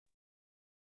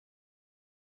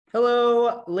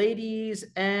Hello, ladies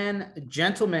and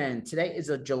gentlemen. Today is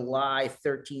a July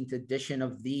 13th edition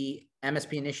of the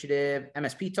MSP Initiative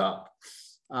MSP Talk.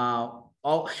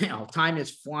 Time is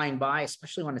flying by,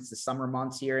 especially when it's the summer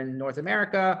months here in North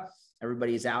America.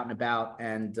 Everybody's out and about,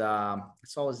 and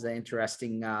it's always an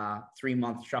interesting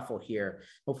 3-month shuffle here.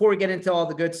 Before we get into all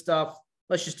the good stuff,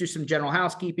 let's just do some general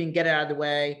housekeeping, get it out of the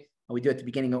way. We do it at the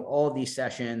beginning of all of these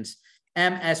sessions.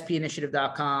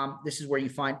 mspinitiative.com. This is where you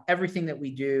find everything that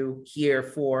we do here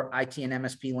for IT and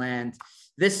MSP land.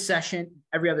 This session,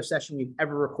 every other session we've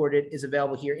ever recorded, is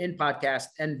available here in podcast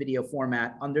and video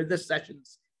format under the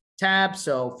sessions tab.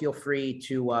 So feel free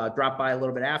to drop by a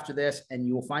little bit after this, and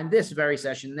you will find this very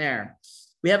session there.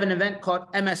 We have an event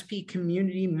called MSP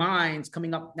Community Minds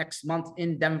coming up next month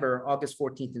in Denver, August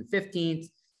 14th and 15th.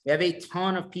 We have a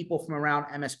ton of people from around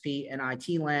MSP and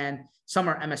IT land. Some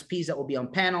are MSPs that will be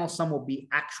on panels. Some will be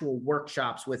actual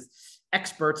workshops with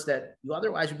experts that you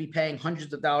otherwise would be paying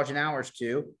hundreds of dollars an hour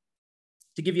to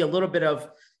give you a little bit of,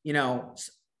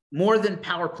 more than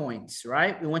PowerPoints,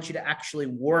 right? We want you to actually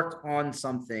work on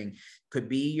something. Could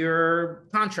be your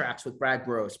contracts with Brad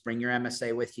Gross. Bring your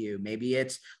MSA with you. Maybe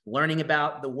it's learning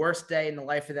about the worst day in the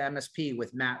life of the MSP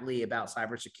with Matt Lee about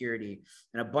cybersecurity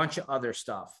and a bunch of other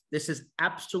stuff. This is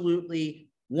absolutely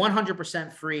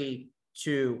 100% free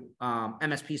to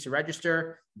MSPs to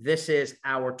register. This is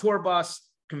our tour bus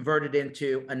converted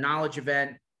into a knowledge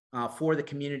event for the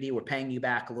community. We're paying you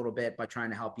back a little bit by trying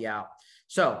to help you out.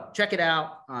 So check it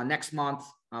out next month.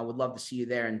 Would love to see you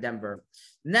there in Denver.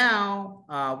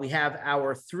 Now we have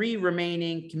our 3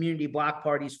 remaining community block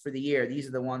parties for the year. These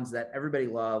are the ones that everybody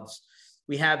loves.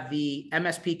 We have the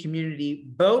MSP Community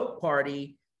Boat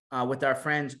Party with our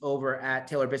friends over at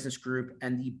Taylor Business Group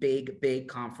and the Big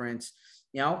Conference.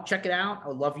 Check it out. I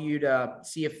would love you to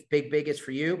see if Big is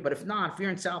for you. But if not, if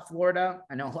you're in South Florida,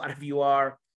 I know a lot of you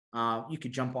are, you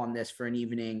could jump on this for an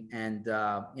evening and,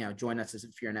 join us as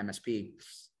if you're an MSP.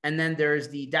 And then there's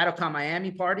the DataCon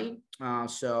Miami party.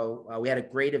 We had a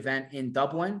great event in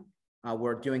Dublin.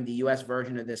 We're doing the US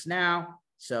version of this now.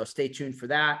 So stay tuned for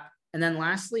that. And then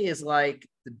lastly is like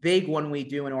the big one we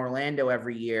do in Orlando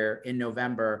every year in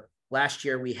November. Last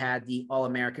year, we had the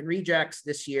All-American Rejects.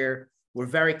 This year, we're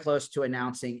very close to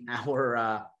announcing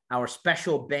our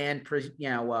special band,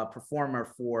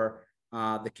 performer for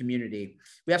the community.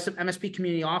 We have some MSP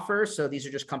community offers. So these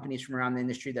are just companies from around the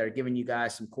industry that are giving you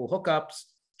guys some cool hookups.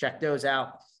 Check those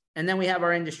out. And then we have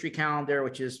our industry calendar,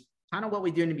 which is kind of what we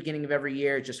do in the beginning of every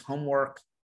year, just homework.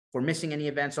 If we're missing any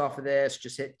events off of this,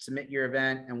 just hit submit your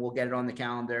event and we'll get it on the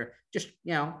calendar. Just,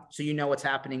 so you know what's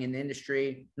happening in the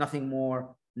industry. Nothing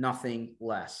more, nothing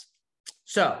less.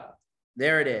 So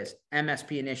there it is,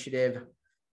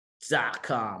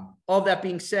 mspinitiative.com. All that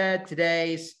being said,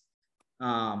 today's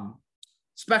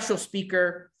special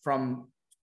speaker from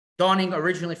dawning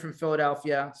originally from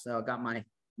Philadelphia. So I got my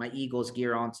Eagles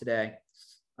gear on today.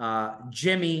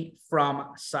 Jimmy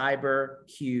from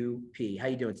CyberQP. How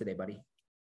you doing today, buddy?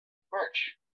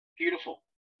 Birch, beautiful,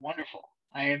 wonderful.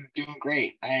 I am doing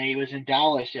great. I was in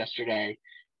Dallas yesterday,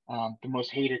 the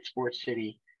most hated sports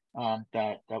city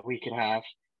that we could have.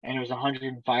 And it was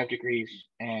 105 degrees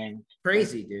and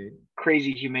crazy, dude.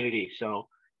 Crazy humidity. So,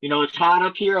 it's hot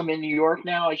up here. I'm in New York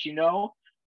now, as you know.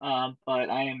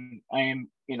 But I am,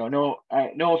 no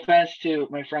offense to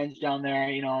my friends down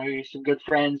there. Some good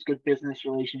friends, good business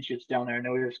relationships down there. I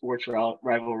know we have sports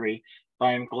rivalry, but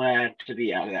I'm glad to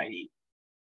be out of that heat.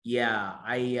 Yeah,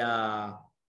 I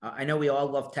know we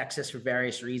all love Texas for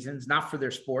various reasons, not for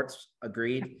their sports,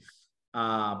 agreed.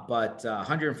 But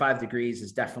 105 degrees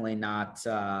is definitely not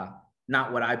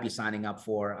what I'd be signing up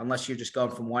for, unless you're just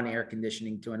going from one air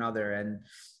conditioning to another, and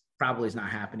probably is not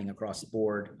happening across the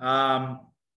board.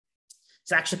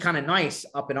 It's actually kind of nice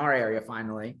up in our area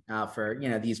finally for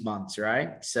these months,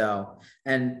 right? So,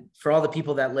 and for all the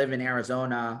people that live in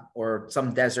Arizona or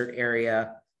some desert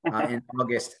area in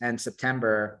August and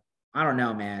September, I don't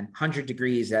know, man. 100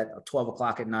 degrees at 12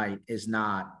 o'clock at night is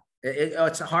not.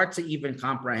 It's hard to even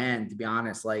comprehend, to be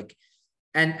honest. Like,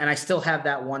 and I still have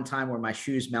that one time where my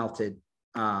shoes melted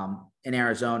in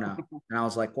Arizona, and I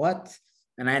was like, "What?"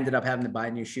 And I ended up having to buy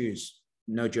new shoes.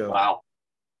 No joke. Wow.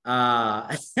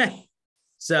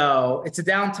 So it's a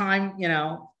downtime.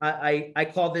 I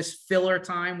call this filler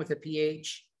time with a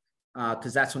PH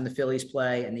because that's when the Phillies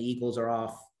play and the Eagles are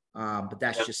off. But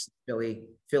that's just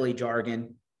Philly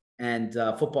jargon. And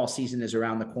football season is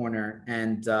around the corner,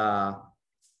 and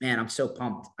man, I'm so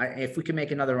pumped. If we can make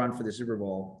another run for the Super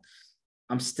Bowl,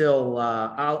 I'm still,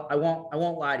 I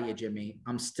won't lie to you, Jimmy.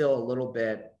 I'm still a little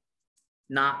bit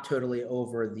not totally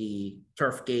over the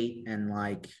turf gate and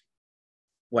like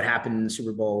what happened in the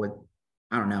Super Bowl with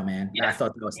I don't know, man. I Yeah.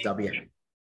 thought that was W.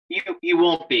 You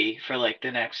won't be for like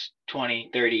the next 20,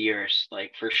 30 years,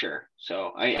 like for sure.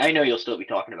 So I know you'll still be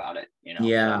talking about it, you know. But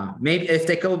Yeah, maybe if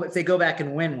they go back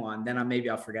and win one, then maybe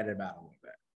I'll forget about it a little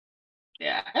bit.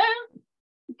 yeah,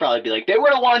 probably be like they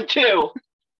would have won two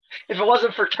if it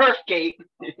wasn't for Turfgate.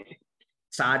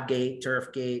 Sodgate,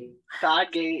 Turfgate.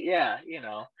 Sodgate, yeah, you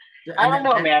know. I And don't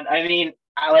know, then man. I mean,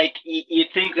 I like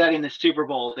you'd think that in the Super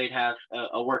Bowl they'd have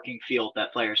a working field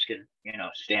that players can, you know,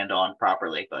 stand on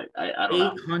properly, but I don't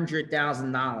know.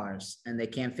 $800,000 and they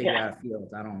can't figure Yeah, out a field.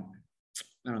 I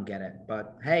don't get it.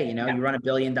 But hey, you know, yeah. you run $1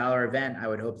 billion event. I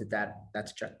would hope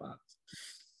that's a checkbox.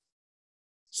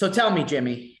 So tell me,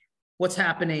 Jimmy, what's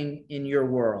happening in your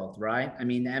world, right? I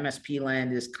mean, the MSP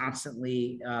land is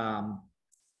constantly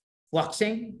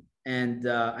fluxing, and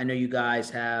I know you guys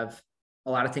have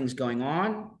a lot of things going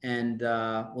on, and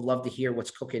would love to hear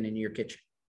what's cooking in your kitchen.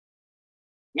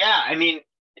 Yeah, I mean,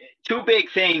 two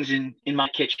big things in my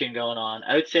kitchen going on.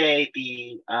 I would say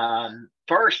the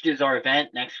first is our event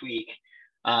next week.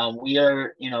 We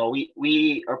are, you know,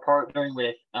 we are partnering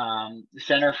with the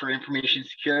Center for Information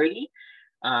Security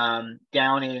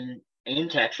down in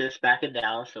Texas, back in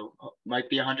Dallas. So might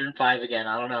be 105 again.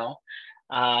 I don't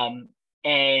know.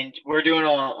 And we're doing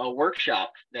a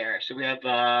workshop there. So we have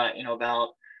you know, about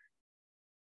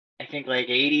I think like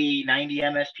 80, 90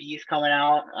 MSPs coming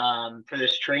out for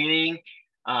this training.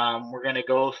 We're going to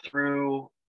go through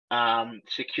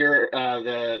secure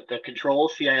the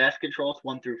controls, CIS controls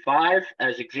 1 through 5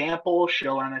 as example,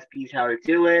 show MSPs how to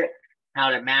do it, how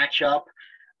to match up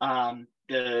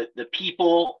the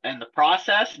people and the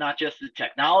process, not just the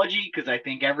technology, because I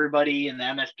think everybody in the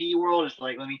MSP world is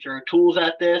like, let me throw tools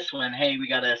at this when, hey, we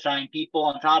got to assign people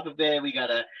on top of it. We got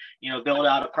to, you know, build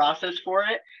out a process for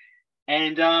it.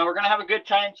 And we're going to have a good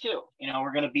time too. You know,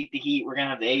 we're going to beat the heat. We're going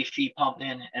to have the AC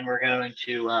pumping, and we're going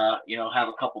to, you know, have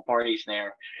a couple parties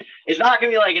there. It's not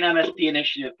going to be like an MSP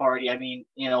initiative party. I mean,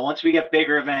 you know, once we get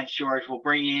bigger events, George, we'll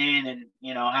bring you in and,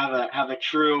 you know, have a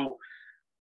true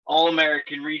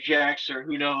all-American rejects, or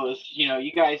who knows, you know,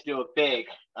 you guys do it big.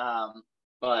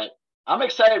 But I'm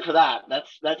excited for that.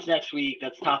 That's next week.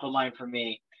 That's top of mind for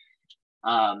me.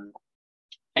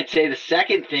 I'd say the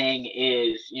second thing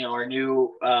is, you know, our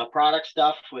new product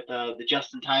stuff with the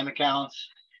just-in-time accounts.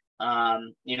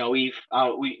 You know,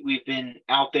 we've been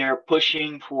out there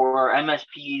pushing for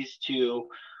MSPs to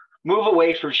move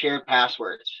away from shared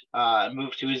passwords,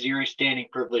 move to a zero standing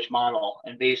privilege model.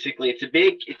 And basically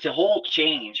it's a whole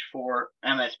change for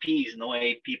MSPs and the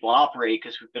way people operate,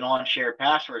 because we've been on shared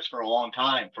passwords for a long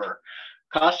time for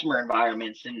customer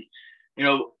environments. And, you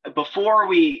know, before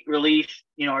we released,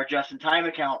 you know, our just-in-time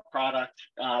account product,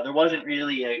 there wasn't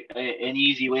really an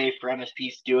easy way for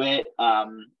MSPs to do it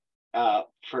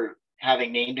for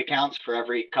having named accounts for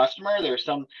every customer. There's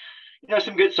some, you know,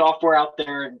 some good software out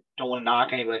there, and don't want to knock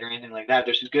anybody or anything like that.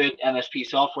 There's some good MSP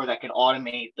software that can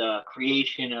automate the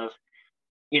creation of,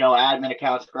 you know, admin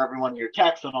accounts for every one of your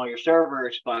techs on all your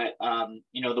servers. But,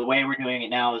 you know, the way we're doing it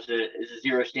now is a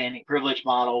zero standing privilege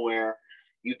model where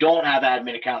you don't have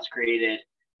admin accounts created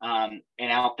and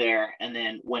out there. And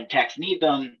then when techs need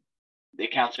them, the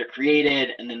accounts are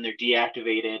created and then they're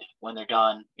deactivated when they're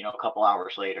done, you know, a couple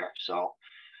hours later. So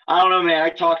I don't know, man. I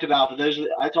talked a lot, but those are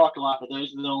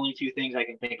the only two things I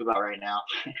can think about right now.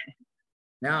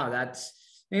 No, I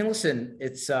mean, listen,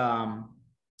 it's I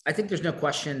think there's no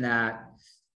question that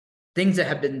things that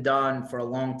have been done for a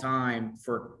long time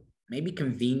for maybe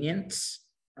convenience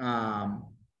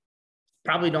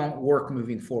probably don't work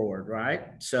moving forward, right?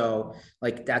 So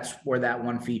like that's where that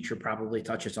one feature probably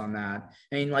touches on that.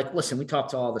 I mean, like, listen, we talk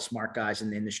to all the smart guys in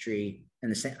the industry,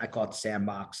 and I call it the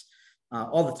sandbox,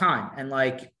 all the time. And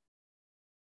like,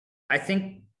 I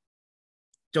think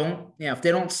if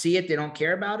they don't see it, they don't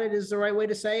care about it is the right way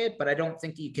to say it. But I don't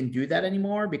think that you can do that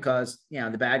anymore because, you know,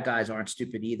 the bad guys aren't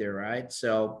stupid either, right?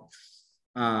 So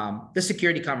the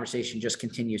security conversation just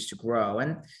continues to grow.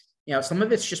 And, you know, some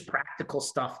of it's just practical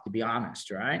stuff, to be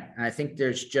honest, right? And I think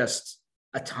there's just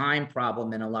a time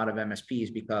problem in a lot of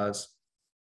MSPs because,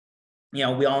 you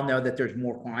know, we all know that there's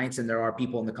more clients than there are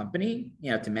people in the company,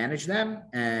 you know, to manage them.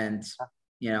 And,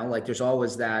 you know, like there's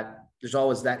always that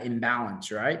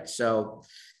imbalance, right? So,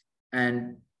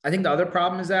 and I think the other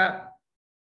problem is that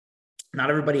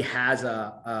not everybody has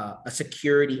a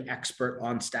security expert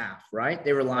on staff, right?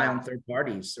 They rely on third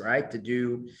parties, right, to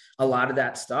do a lot of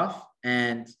that stuff.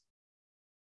 And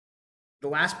the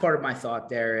last part of my thought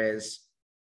there is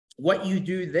what you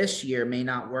do this year may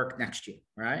not work next year,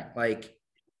 right? Like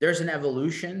there's an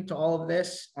evolution to all of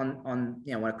this on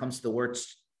you know, when it comes to the word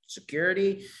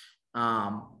security.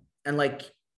 And like,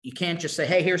 you can't just say,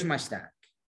 hey, here's my stack.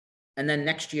 And then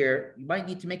next year, you might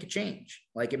need to make a change.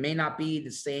 Like it may not be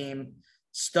the same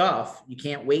stuff. You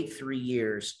can't wait 3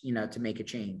 years, to make a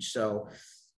change. So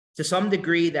to some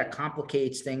degree, that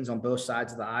complicates things on both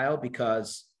sides of the aisle,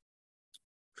 because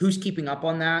who's keeping up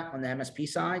on that on the MSP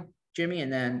side, Jimmy?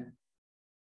 And then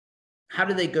how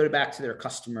do they go back to their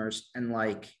customers and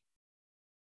like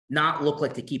not look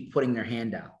like they keep putting their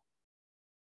hand out?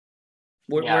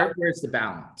 Where's the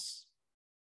balance?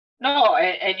 No,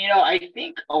 and I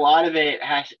think a lot of it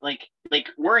has like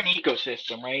we're an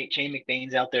ecosystem, right? Shane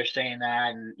McBain's out there saying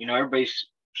that, and everybody's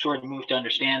sort of moved to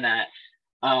understand that.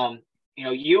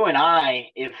 You and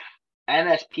I, if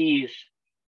MSPs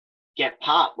get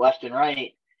popped left and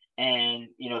right, and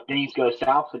things go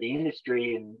south for the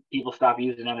industry and people stop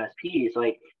using MSPs,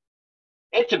 like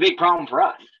it's a big problem for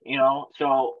us,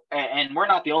 so and we're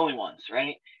not the only ones,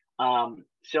 right?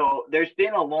 So there's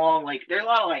been a long, there's a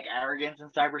lot of arrogance in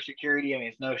cybersecurity. I mean,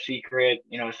 it's no secret,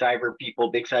 cyber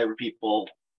people, big cyber people,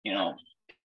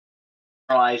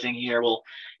 generalizing here, will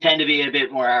tend to be a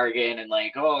bit more arrogant and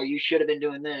oh, you should have been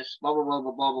doing this, blah, blah, blah,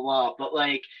 blah, blah, blah, blah. But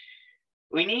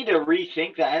we need to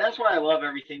rethink that. And that's why I love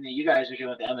everything that you guys are doing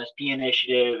with the MSP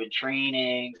initiative and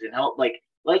trainings and help,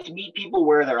 let's meet people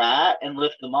where they're at and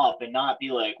lift them up, and not be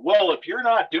like, well, if you're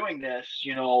not doing this,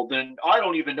 then I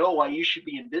don't even know why you should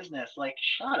be in business.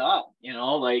 Shut up,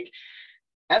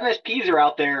 MSPs are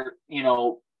out there,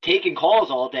 taking calls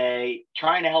all day,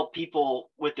 trying to help people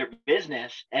with their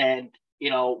business. And,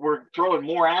 we're throwing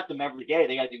more at them every day.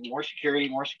 They got to do more security,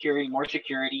 more security, more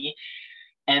security.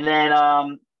 And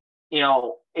then,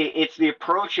 it's the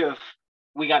approach of,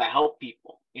 we got to help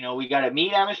people. We got to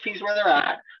meet MSPs where they're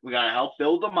at. We got to help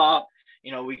build them up.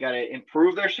 We got to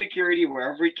improve their security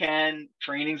wherever we can.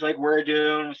 Trainings like we're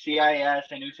doing with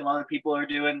CIS. I knew some other people are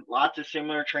doing lots of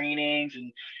similar trainings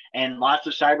and lots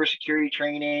of cybersecurity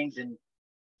trainings and,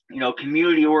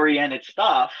 community oriented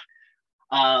stuff.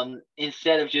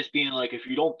 Instead of just being like, if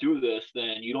you don't do this,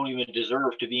 then you don't even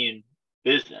deserve to be in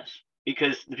business.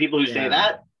 Because the people who say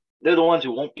that, they're the ones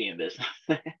who won't be in business.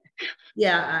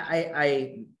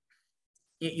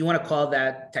 You want to call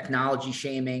that technology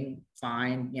shaming,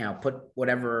 fine, put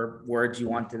whatever words you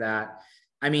want to that.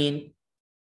 I mean,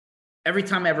 every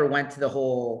time I ever went to the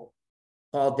whole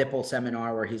Paul Dipple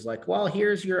seminar where he's like, well,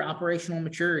 here's your operational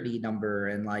maturity number,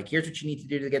 and here's what you need to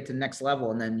do to get to the next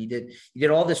level. And then you did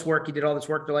all this work, they're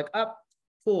like, oh,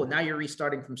 cool, now you're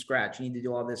restarting from scratch. You need to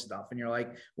do all this stuff. And you're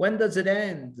like, when does it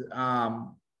end?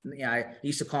 I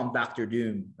used to call him Dr.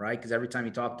 Doom, right? Because every time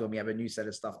you talk to him, you have a new set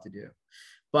of stuff to do.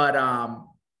 But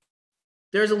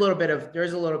there's a little bit of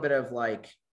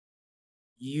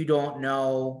you don't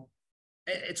know.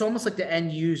 It's almost like the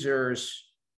end users.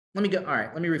 Let me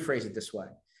rephrase it this way.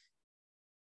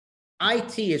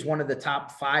 IT is one of the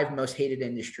top 5 most hated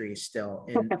industries still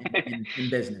in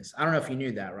business. I don't know if you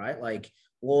knew that, right?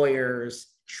 Lawyers,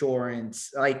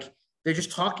 insurance, they're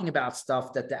just talking about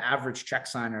stuff that the average check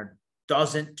signer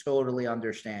doesn't totally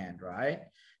understand, right?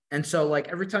 And so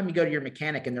every time you go to your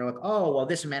mechanic and they're like, oh, well,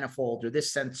 this manifold or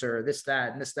this sensor, this,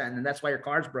 that, and this, that, and then that's why your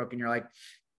car's broken. You're like,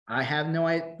 I have no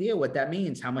idea what that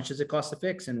means. How much does it cost to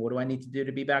fix? And what do I need to do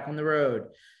to be back on the road?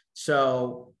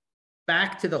 So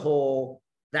back to the whole,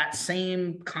 that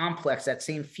same complex, that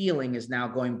same feeling is now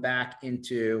going back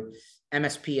into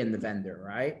MSP and the vendor,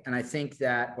 right? And I think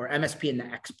that, or MSP and the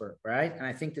expert, right? And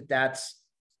I think that that's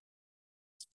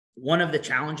one of the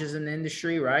challenges in the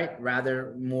industry, right?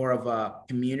 Rather more of a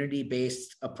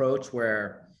community-based approach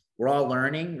where we're all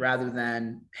learning rather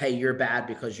than, hey, you're bad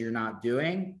because you're not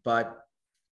doing. But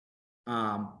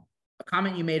a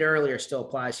comment you made earlier still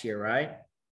applies here, right?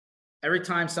 Every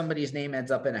time somebody's name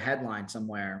ends up in a headline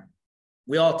somewhere,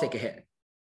 we all take a hit.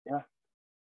 Yeah.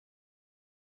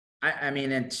 I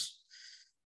mean, it's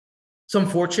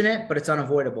unfortunate, but it's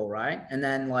unavoidable, right? And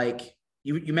then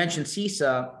you mentioned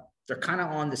CISA, they're kind of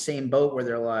on the same boat where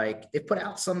they're they put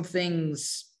out some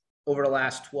things over the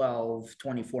last 12,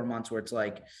 24 months where it's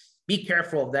be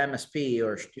careful of the MSP,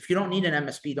 or if you don't need an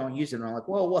MSP, don't use it. And I'm like,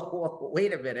 whoa,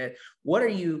 wait a minute. What are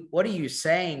you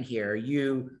saying here?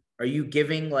 Are you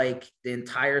giving the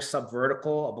entire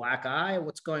subvertical a black eye?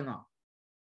 What's going on?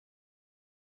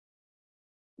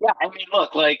 Yeah, I mean,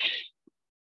 look,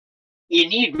 you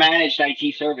need managed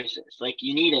IT services.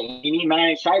 You need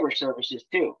managed cyber services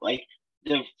too.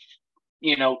 The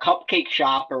cupcake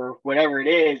shop or whatever it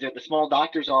is, or the small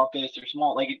doctor's office or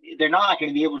small, they're not going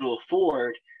to be able to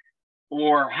afford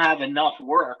or have enough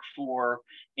work for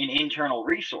an internal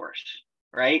resource,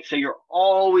 right? So you're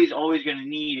always going to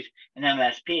need an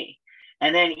MSP.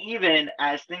 And then even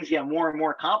as things get more and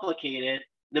more complicated,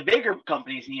 the bigger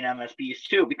companies need MSPs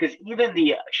too, because even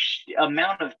the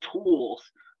amount of tools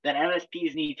that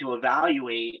MSPs need to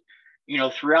evaluate,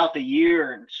 throughout the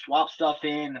year and swap stuff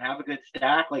in and have a good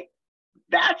stack, like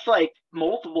that's like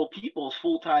multiple people's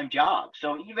full-time jobs.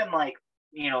 So even like,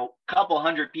 couple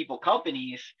hundred people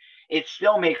companies, it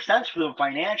still makes sense for them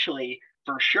financially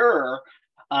for sure,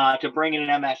 to bring in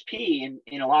an MSP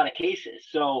in a lot of cases.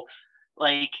 So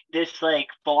like this like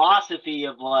philosophy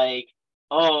of like,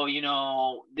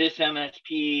 oh, this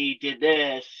MSP did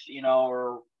this,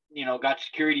 or got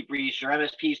security breached, or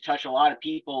MSPs touch a lot of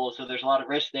people, so there's a lot of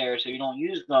risk there, so you don't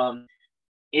use them,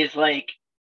 is like,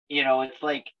 it's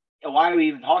like, why are we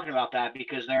even talking about that?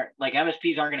 Because they're like,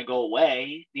 MSPs aren't going to go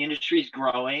away. The industry's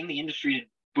growing. The industry's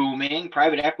booming.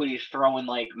 Private equity is throwing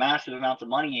like massive amounts of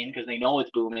money in because they know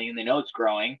it's booming and they know it's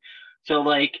growing. So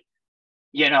like,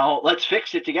 let's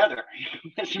fix it together.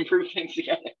 Let's improve things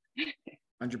together.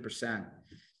 100%.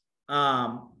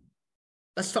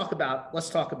 Let's talk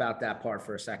about that part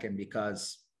for a second,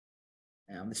 because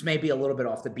this may be a little bit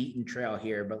off the beaten trail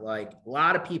here, but like a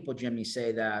lot of people, Jimmy,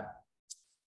 say that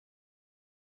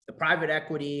the private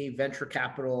equity venture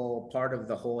capital part of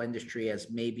the whole industry has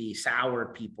maybe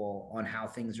soured people on how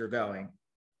things are going.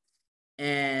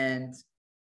 And,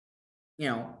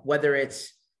 whether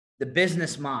it's the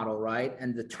business model, right,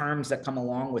 and the terms that come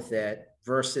along with it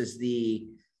versus the,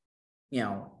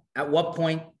 at what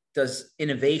point does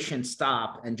innovation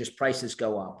stop and just prices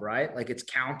go up, right? Like it's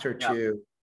counter to,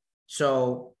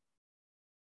 so,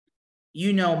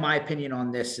 my opinion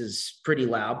on this is pretty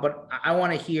loud, but I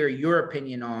want to hear your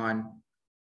opinion on,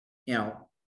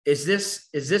 is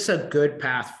this a good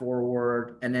path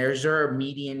forward? And is there a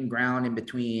median ground in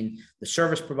between the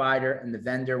service provider and the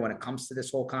vendor when it comes to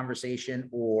this whole conversation,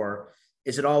 or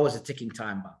is it always a ticking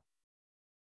time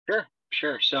bomb?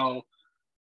 Sure. So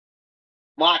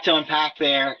a lot to unpack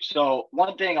there. So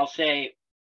one thing I'll say,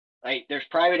 right, there's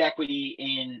private equity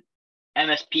in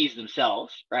MSPs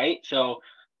themselves, right? So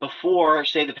before,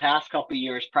 say, the past couple of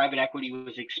years, private equity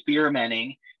was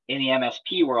experimenting in the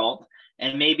MSP world,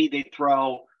 and maybe they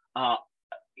throw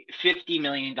 $50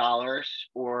 million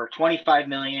or $25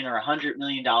 million or $100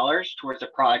 million towards a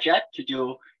project to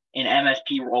do an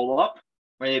MSP roll-up,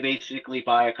 where they basically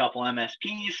buy a couple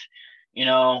MSPs,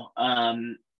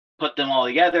 put them all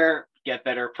together, get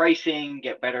better pricing,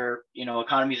 get better,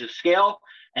 economies of scale,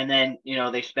 and then,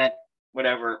 they spent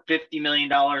whatever $50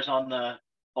 million on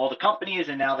all the companies,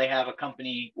 and now they have a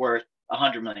company worth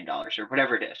 $100 million or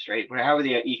whatever it is, right? However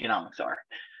the economics are.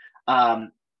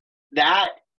 That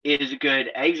is a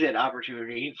good exit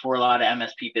opportunity for a lot of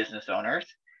MSP business owners.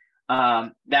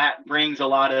 That brings a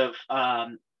lot of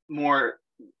more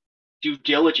due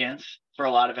diligence for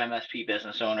a lot of MSP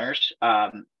business owners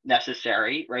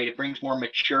necessary, right? It brings more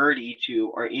maturity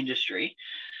to our industry.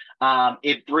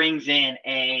 It brings in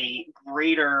a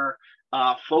greater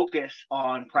focus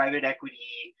on private equity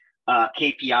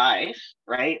KPIs,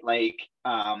 right? Like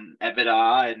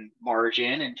EBITDA and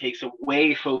margin, and takes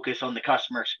away focus on the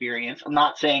customer experience. I'm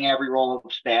not saying every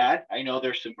roll-up's bad. I know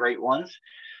there's some great ones.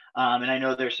 And I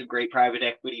know there's some great private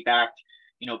equity backed,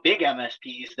 big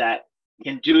MSPs that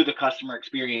can do the customer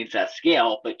experience at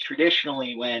scale. But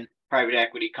traditionally, when private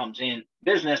equity comes in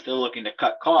business, they're looking to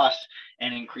cut costs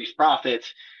and increase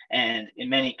profits. And in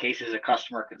many cases, a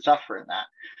customer can suffer in that.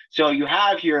 So you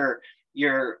have your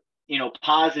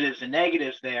positives and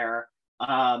negatives there.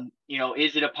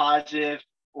 Is it a positive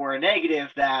or a negative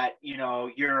that, you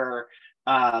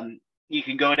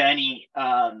can go to any,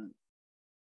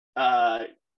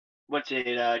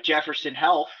 Jefferson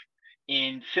Health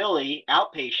in Philly,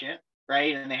 outpatient,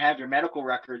 right? And they have your medical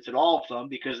records at all of them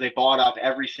because they bought up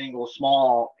every single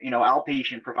small,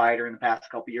 outpatient provider in the past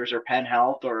couple of years, or Penn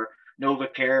Health or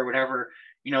NovaCare, whatever,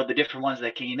 the different ones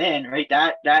that came in, right?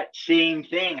 That same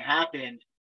thing happened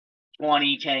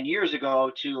 10 years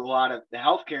ago to a lot of the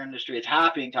healthcare industry. It's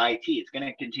happening to IT. It's going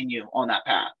to continue on that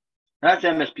path. That's the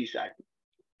MSP side.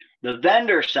 The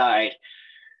vendor side,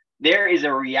 there is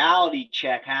a reality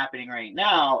check happening right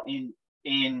now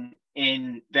in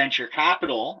venture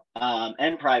capital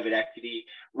and private equity,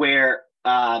 where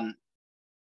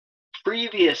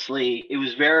previously it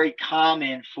was very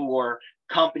common for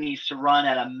companies to run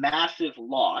at a massive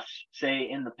loss, say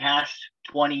in the past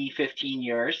 15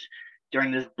 years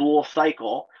during this bull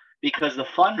cycle, because the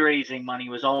fundraising money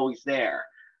was always there.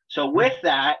 So with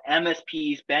that,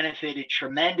 MSPs benefited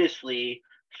tremendously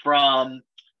from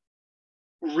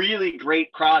really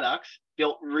great products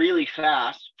built really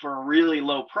fast for a really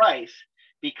low price,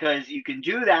 because you can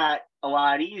do that a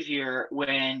lot easier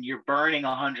when you're burning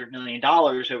 $100 million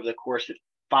over the course of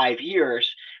 5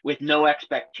 years with no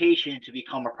expectation to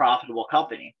become a profitable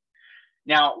company.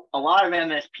 Now, a lot of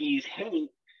MSPs hate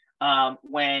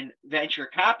when venture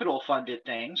capital funded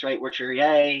things, right, which are,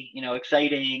 yay,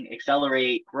 exciting,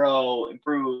 accelerate, grow,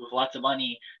 improve, lots of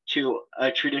money, to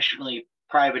a traditionally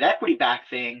private equity backed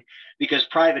thing, because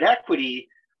private equity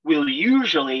will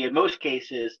usually, in most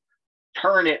cases,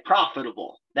 turn it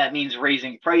profitable. That means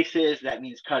raising prices, that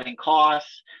means cutting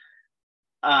costs.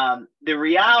 The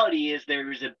reality is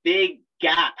there's a big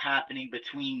gap happening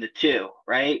between the two,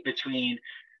 right? Between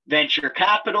venture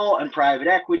capital and private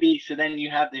equity. So then you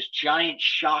have this giant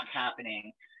shock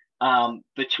happening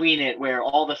between it, where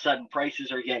all of a sudden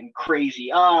prices are getting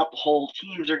crazy up, whole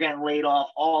teams are getting laid off,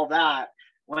 all that.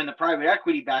 When the private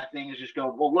equity back thing is just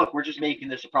going, well, look, we're just making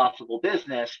this a profitable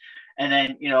business. And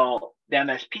then, the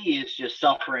MSP is just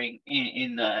suffering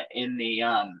in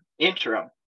the interim.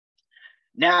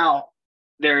 Now,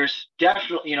 there's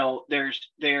definitely,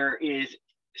 there is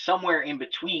somewhere in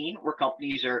between where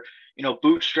companies are,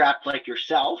 bootstrapped like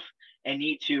yourself and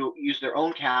need to use their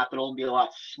own capital and be a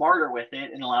lot smarter with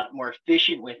it and a lot more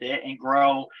efficient with it and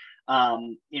grow,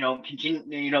 continue,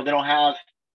 they don't have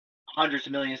hundreds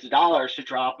of millions of dollars to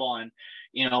drop on,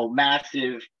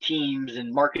 massive teams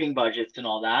and marketing budgets and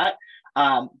all that.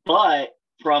 But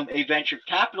from a venture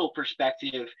capital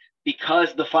perspective,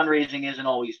 because the fundraising isn't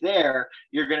always there,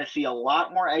 you're going to see a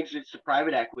lot more exits to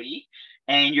private equity,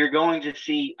 and you're going to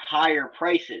see higher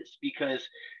prices, because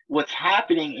what's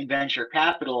happening in venture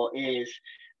capital is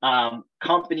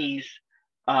companies,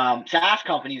 SaaS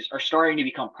companies, are starting to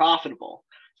become profitable.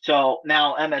 So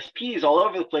now MSPs all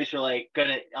over the place are like,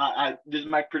 this is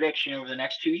my prediction, over the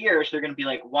next 2 years, they're going to be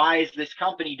like, why is this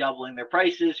company doubling their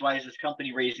prices? Why is this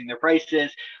company raising their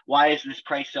prices? Why is this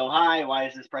price so high? Why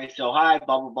is this price so high?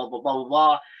 Blah, blah, blah, blah, blah, blah,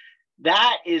 blah.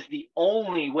 That is the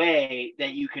only way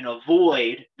that you can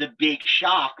avoid the big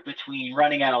shock between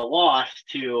running at a loss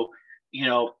to,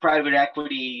 private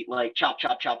equity, like chop,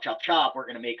 chop, chop, chop, chop, we're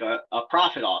going to make a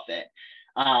profit off it.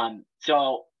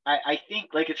 So I think,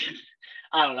 like, it's just,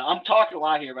 I don't know. I'm talking a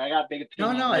lot here, but I got a big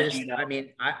opinion. No. I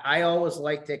mean, I always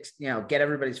like to, get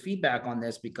everybody's feedback on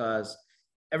this, because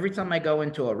every time I go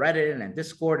into a Reddit and a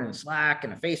Discord and a Slack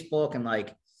and a Facebook and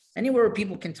like anywhere where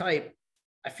people can type,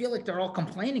 I feel like they're all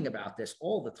complaining about this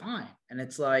all the time. And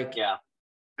it's like, yeah,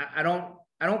 I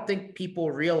don't think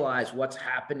people realize what's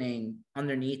happening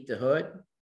underneath the hood.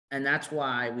 And that's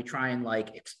why we try and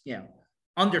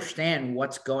understand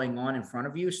what's going on in front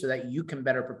of you so that you can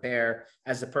better prepare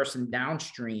as a person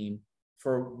downstream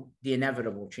for the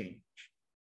inevitable change.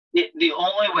 The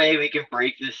only way we can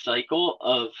break this cycle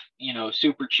of,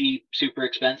 super cheap, super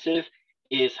expensive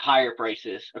is higher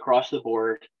prices across the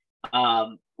board,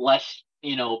 less,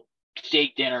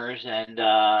 steak dinners and,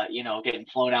 getting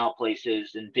flown out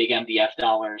places and big MDF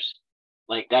dollars.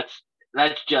 Like that's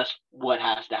just what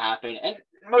has to happen. And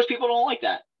most people don't like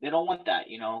that. They don't want that.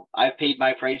 I've paid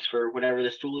my price for whatever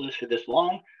this tool is for this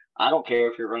long. I don't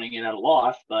care if you're running it at a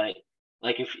loss, but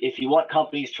like if you want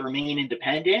companies to remain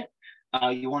independent,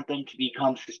 you want them to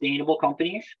become sustainable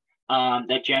companies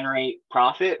that generate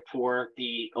profit for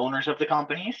the owners of the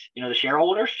companies, the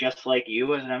shareholders, just like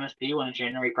you as an MSP want to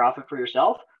generate profit for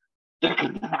yourself. They're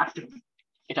going to have to,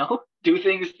 do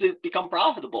things to become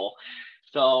profitable.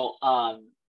 So I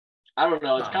don't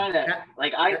know. It's kind of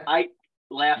like I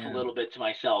laugh a little bit to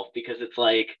myself, because it's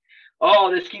like, oh,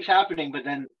 this keeps happening, but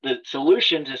then the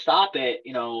solution to stop it,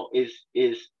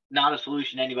 is not a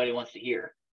solution anybody wants to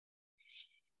hear.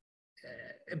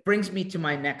 It brings me to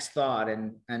my next thought,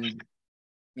 and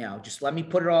just let me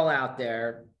put it all out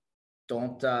there.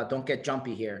 Don't get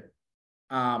jumpy here.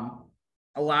 A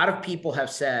lot of people have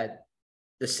said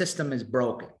the system is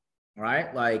broken,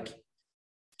 right? Like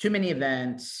too many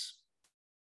events,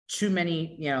 too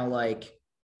many,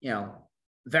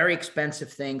 very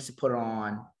expensive things to put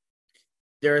on.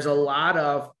 There's a lot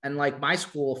of, and like my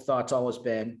school of thought's always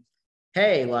been,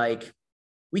 hey, like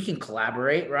we can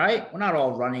collaborate, right? We're not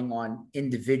all running on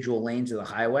individual lanes of the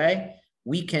highway.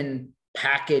 We can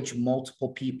package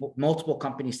multiple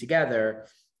companies together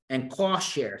and cost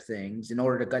share things in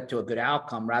order to get to a good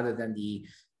outcome, rather than the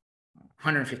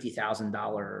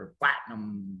 $150,000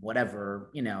 platinum,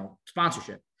 whatever,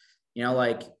 sponsorship.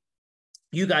 Like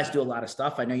you guys do a lot of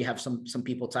stuff. I know you have some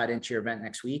people tied into your event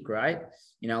next week, right?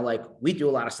 Like we do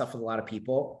a lot of stuff with a lot of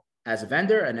people as a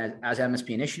vendor and as MSP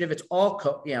initiative. It's all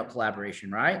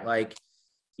collaboration, right? Like,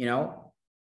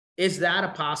 is that a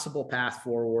possible path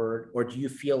forward, or do you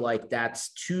feel like that's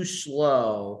too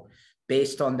slow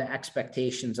based on the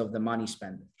expectations of the money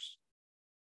spenders?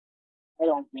 I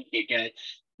don't think it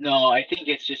gets. No, I think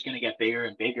it's just going to get bigger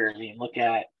and bigger. I mean, look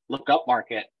up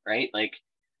market, right? Like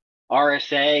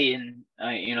RSA and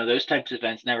those types of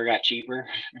events never got cheaper.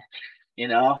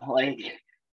 Like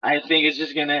I think it's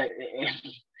just gonna.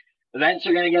 events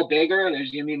are going to get bigger.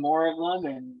 There's going to be more of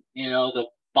them, and the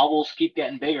bubbles keep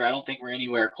getting bigger. I don't think we're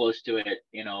anywhere close to it.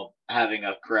 Having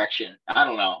a correction. I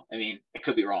don't know. I mean, it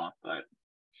could be wrong, but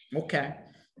okay.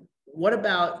 What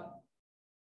about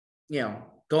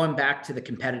going back to the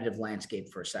competitive landscape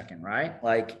for a second, right?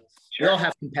 Like sure. We all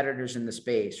have competitors in the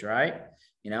space, right?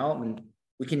 And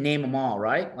we can name them all,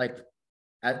 right? Like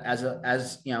as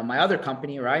my other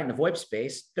company, right, in the VoIP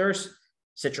space, there's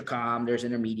Citricom, there's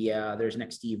Intermedia, there's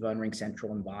Nextiva and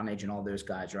RingCentral and Vonage and all those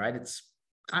guys, right? It's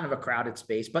kind of a crowded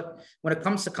space. But when it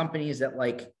comes to companies that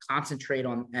like concentrate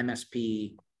on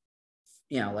MSP,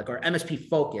 like our MSP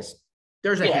focus,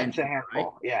 there's a handful, right?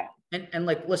 Yeah. And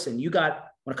like, listen,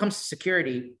 when it comes to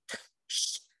security,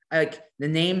 like the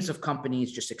names of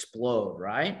companies just explode,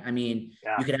 right? I mean,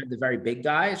 you could have the very big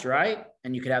guys, right?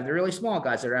 And you could have the really small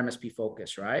guys that are MSP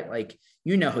focused, right? Like,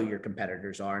 who your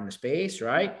competitors are in the space,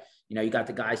 right? You got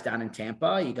the guys down in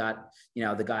Tampa, you got,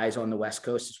 the guys on the West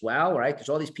Coast as well, right? There's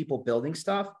all these people building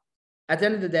stuff. At the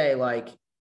end of the day, like,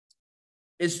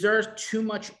 is there too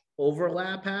much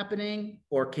overlap happening,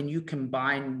 or can you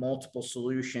combine multiple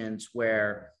solutions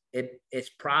where it's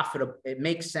profitable? It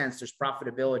makes sense. There's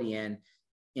profitability in,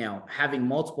 having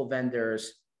multiple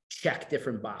vendors check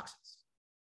different boxes.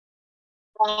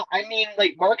 I mean,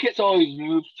 like, markets always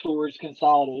move towards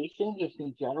consolidation just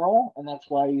in general, and that's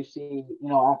why you see,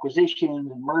 acquisitions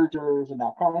and mergers and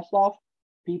that kind of stuff.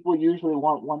 People usually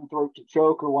want one throat to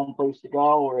choke or one place to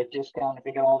go or a discount if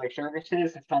they get all their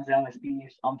services. It's tons of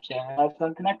MSPs. I'm standardized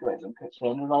on ConnectWise. I'm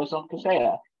standardized on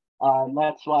Kaseya. And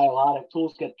that's why a lot of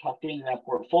tools get tucked into that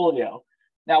portfolio.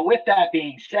 Now, with that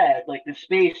being said, like, the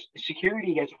space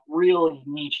security gets really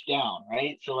niched down,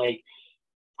 right? So, like,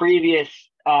 previous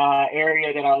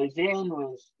area that I was in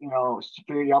was,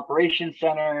 Security Operations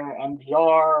Center,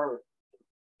 MDR,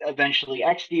 eventually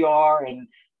XDR, and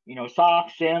SOC,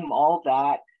 SIM, all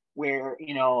that. Where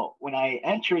when I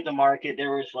entered the market,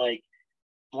 there was like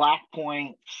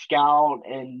Blackpoint, Scout,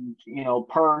 and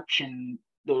Perch, and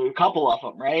there were a couple of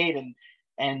them, right?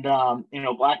 And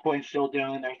Blackpoint's still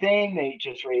doing their thing. They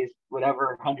just raised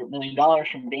whatever $100 million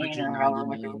from Bain or however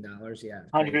much. $190 million, yeah.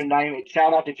 190.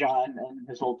 Shout out to John and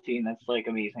his whole team. That's like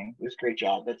amazing. It was a great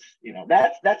job.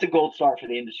 That's a gold star for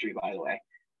the industry, by the way.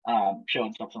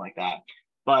 Showing something like that.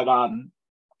 But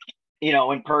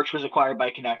when Perch was acquired by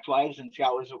ConnectWise and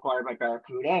Scout was acquired by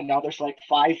Barracuda, and now there's like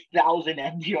 5,000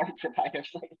 MDR providers,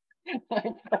 like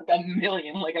a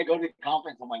million. Like, I go to the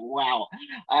conference, I'm like, wow,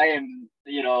 I am,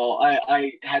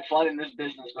 I had fun in this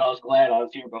business, but I was glad I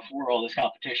was here before all this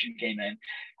competition came in.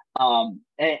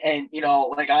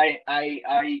 Like,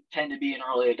 I tend to be an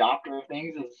early adopter of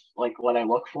things. Is like what I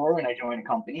look for when I join a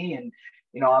company, and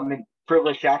I'm in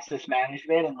privileged access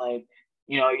management, and like,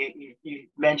 you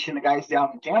mentioned the guys down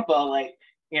in Tampa, like,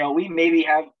 we maybe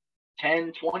have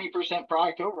 10-20%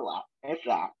 product overlap, if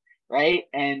that, right?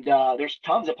 And there's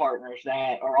tons of partners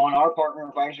that are on our partner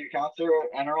advisory council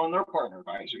and are on their partner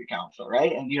advisory council,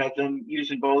 right? And you have them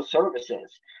using both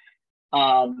services.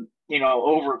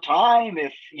 Over time,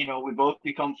 if we both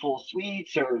become full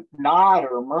suites or not,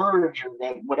 or merge or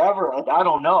whatever, I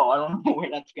don't know. I don't know where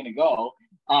that's going to go.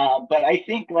 But I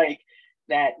think like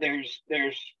that there's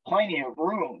plenty of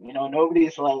room.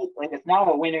 Nobody's like it's not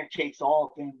a winner takes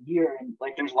all thing here. And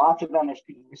like, there's lots of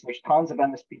MSPs. There's tons of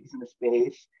MSPs in the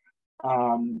space.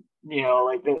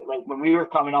 Like when we were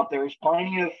coming up, there was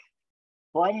plenty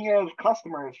of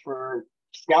customers for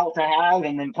Scout to have,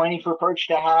 and then plenty for Perch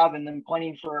to have, and then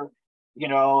plenty for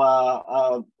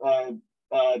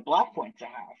Blackpoint to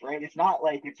have, right? It's not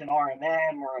like it's an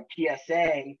RMM or a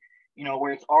PSA,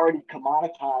 where it's already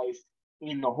commoditized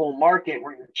in the whole market,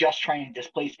 where you're just trying to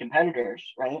displace competitors,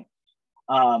 right?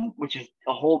 Which is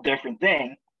a whole different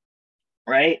thing,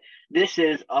 right? This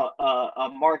is a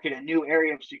market, a new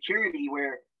area of security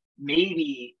where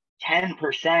maybe 10%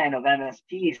 of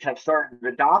MSPs have started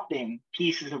adopting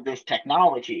pieces of this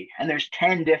technology, and there's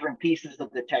 10 different pieces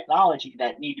of the technology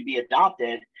that need to be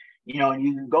adopted, and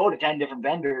you can go to 10 different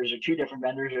vendors or 2 different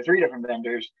vendors or 3 different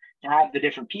vendors to have the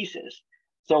different pieces.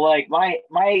 So like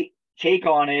my take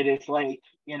on it is like,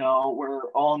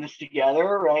 we're all in this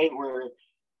together, right? We're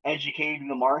educating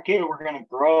the market. We're going to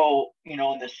grow, in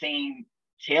the same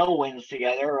tailwinds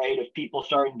together, right? Of people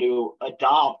starting to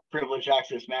adopt privileged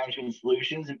access management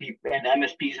solutions, and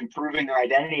MSPs improving their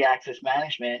identity access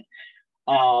management.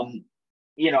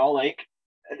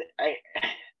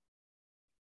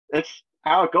 That's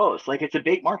how it goes. Like, it's a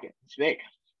big market. It's big.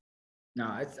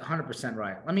 No, it's 100%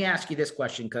 right. Let me ask you this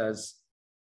question, because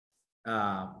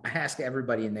I ask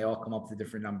everybody and they all come up with a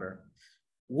different number.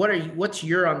 What's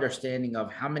your understanding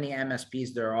of how many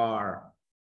MSPs there are?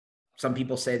 Some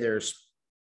people say there's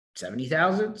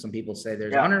 70,000. Some people say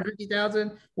there's Yeah.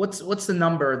 150,000. What's the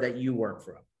number that you work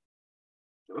from?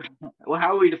 Well,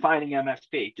 how are we defining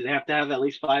MSP? Do they have to have at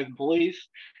least 5 employees?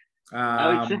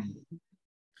 I would say, Um,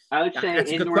 I would say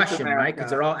that's a in good North question, right?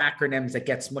 Because America, they're all acronyms that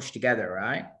get smushed together,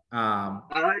 right? I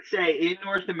would say in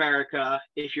North America,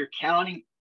 if you're counting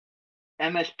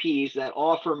MSPs that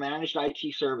offer managed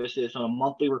IT services on a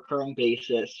monthly recurring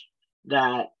basis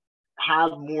that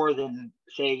have more than,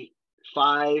 say,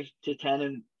 5 to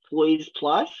 10 employees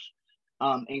plus,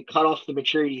 and cut off the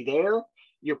maturity there,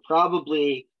 you're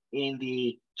probably in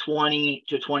the 20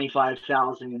 to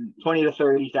 25,000, 20 to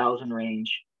 30,000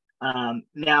 range.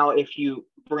 Now, if you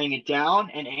bring it down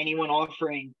and anyone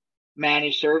offering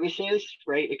managed services,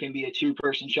 right, it can be a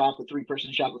 2-person shop, a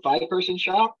 3-person shop, a 5-person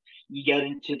shop. You get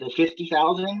into the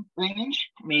 50,000 range,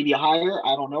 maybe higher.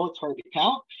 I don't know. It's hard to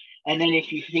count. And then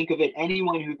if you think of it,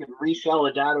 anyone who can resell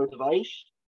a Datto device,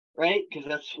 right? Because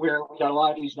that's where we got a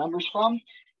lot of these numbers from.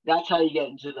 That's how you get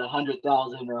into the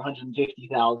 100,000 or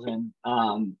 150,000.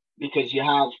 Because you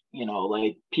have,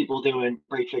 like people doing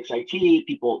break fix IT,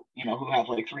 people, who have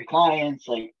like 3 clients,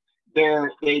 like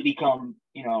they become,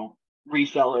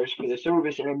 resellers for the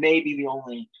service, and it may be the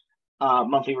only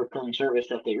monthly recurring service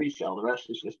that they resell. The rest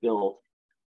is just billed.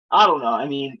 I don't know. I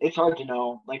mean, it's hard to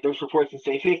know. Like there's reports that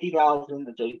say 50,000,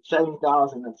 that say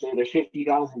 70,000, that say there's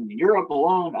 50,000 in Europe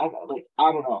alone.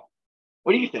 I don't know.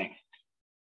 What do you think?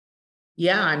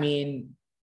 Yeah, I mean,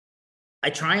 I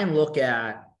try and look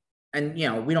at, and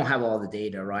we don't have all the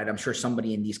data, right? I'm sure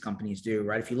somebody in these companies do,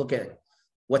 right? If you look at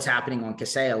what's happening on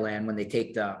Kaseya land when they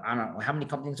take I don't know, how many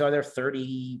companies are there?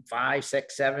 35,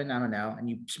 6, 7, I don't know. And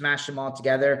you smash them all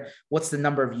together. What's the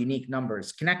number of unique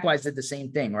numbers? ConnectWise did the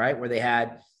same thing, right? Where they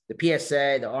had the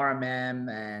PSA, the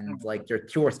RMM, and like their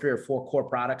 2 or 3 or 4 core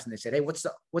products. And they said, hey,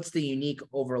 what's the unique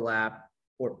overlap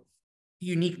or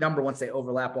unique number once they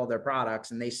overlap all their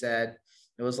products? And they said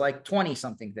it was like 20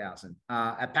 something thousand.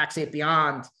 At PaxSafe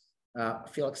Beyond, I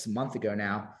feel like it's a month ago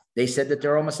now, they said that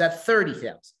they're almost at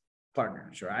 30,000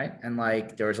 partners, right? And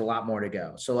like there was a lot more to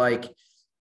go. So like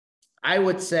I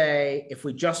would say if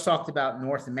we just talked about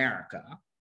North America,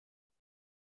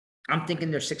 I'm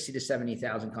thinking there's 60 to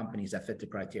 70,000 companies that fit the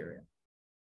criteria.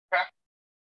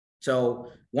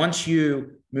 So once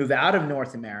you move out of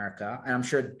North America, and I'm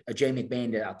sure Jay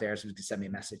McBain out there, so he can send me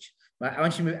a message, but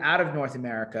once you move out of North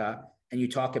America and you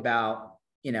talk about,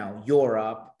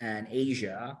 Europe and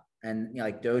Asia and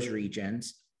like those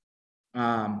regions,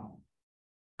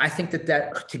 I think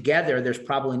that together, there's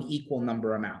probably an equal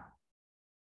number amount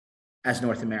as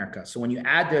North America. So when you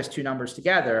add those 2 numbers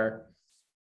together,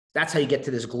 that's how you get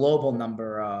to this global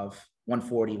number of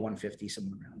 140, 150,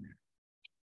 somewhere around there.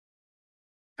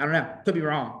 I don't know. Could be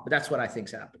wrong, but that's what I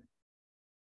think's happening.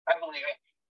 I believe it.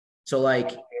 So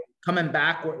like coming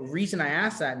back, the reason I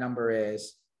asked that number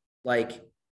is like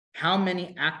how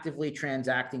many actively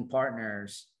transacting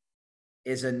partners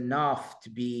is enough to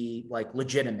be like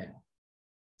legitimate?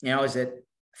 Is it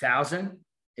 1,000?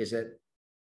 Is it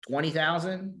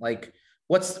 20,000? Like,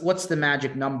 what's the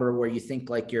magic number where you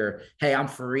think like hey, I'm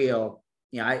for real?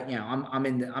 I'm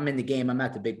in the game. I'm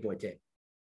at the big boy table.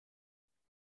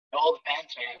 It all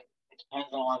depends, man. It depends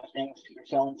on a lot of things. If you're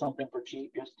selling something for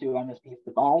cheap just to MSPs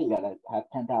to buy, you gotta have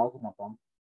 10,000 of them,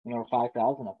 or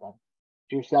 5,000 of them.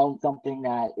 If you're selling something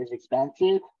that is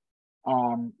expensive,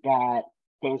 that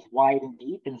goes wide and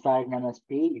deep inside an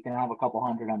MSP, you can have a couple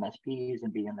hundred MSPs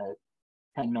and be in the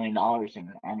 $10 million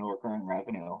in annual recurring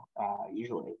revenue,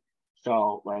 usually.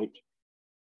 So like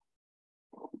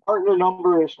partner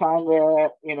number is kind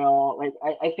of, like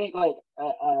I think like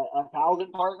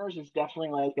 1,000 partners is definitely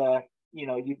like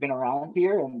you've been around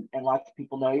here and lots of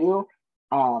people know you.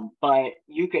 But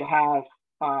you could have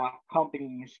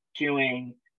companies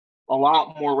doing a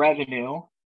lot more revenue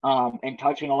and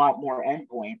touching a lot more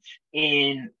endpoints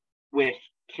with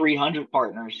 300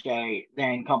 partners, say,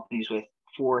 than companies with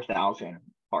 4,000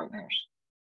 partners.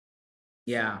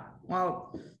 Yeah.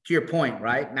 Well, to your point,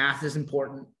 right? Math is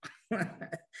important.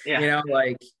 Yeah.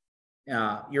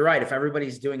 You're right. If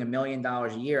everybody's doing $1 million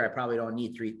a year, I probably don't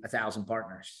need 1,000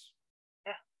 partners.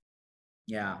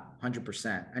 Yeah,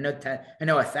 100%. I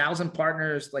know 1,000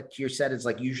 partners, like you said, is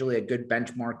like usually a good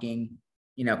benchmarking,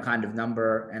 kind of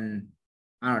number. And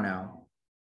I don't know,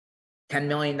 $10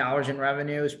 million in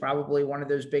revenue is probably one of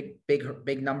those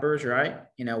big numbers, right?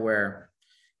 Where,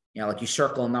 like you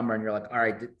circle a number and you're like, all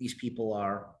right, these people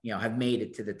are, have made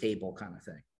it to the table kind of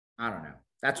thing. I don't know.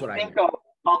 That's what I think of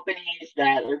companies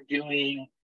that are doing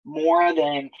more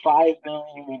than 5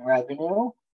 million in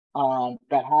revenue,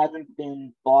 that hasn't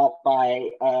been bought by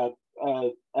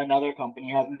another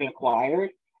company, hasn't been acquired,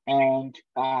 and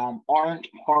aren't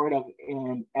part of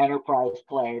an enterprise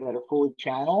play that are fully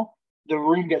channel, the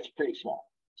room gets pretty small.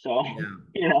 So,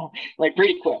 yeah. like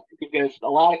pretty quick, because a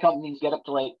lot of companies get up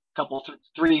to like a couple,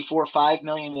 3, 4, 5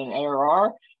 million in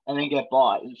ARR and then get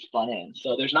bought and spun in.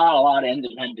 So there's not a lot of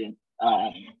independent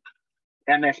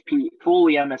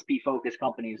fully MSP focused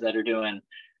companies that are doing,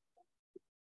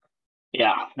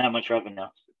 not much revenue.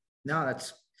 No,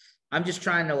 I'm just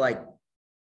trying to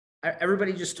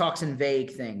everybody just talks in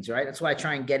vague things, right? That's why I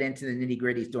try and get into the nitty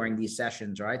gritties during these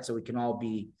sessions, right? So we can all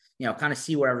be, kind of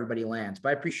see where everybody lands. But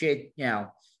I appreciate,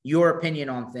 your opinion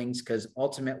on things, because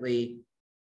ultimately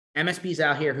MSPs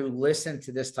out here who listen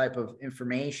to this type of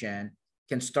information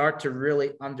can start to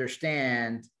really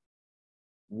understand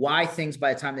why things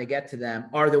by the time they get to them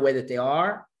are the way that they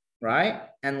are, right?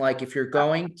 And if you're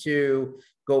going to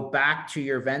go back to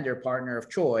your vendor partner of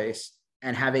choice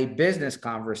and have a business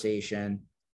conversation,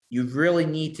 you really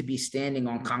need to be standing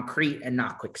on concrete and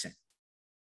not quicksand.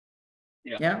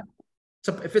 Yeah.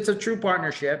 So if it's a true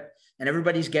partnership and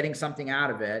everybody's getting something out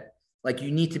of it,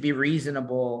 you need to be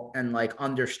reasonable and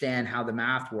understand how the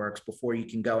math works before you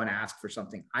can go and ask for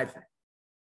something, I think.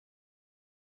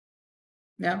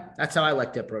 Yeah, that's how I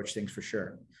like to approach things for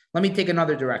sure. Let me take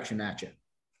another direction at you.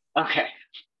 Okay.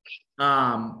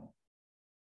 I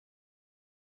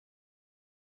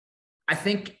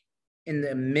think in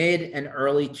the mid and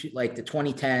early the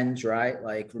 2010s, right?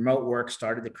 Remote work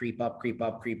started to creep up.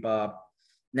 And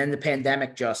then the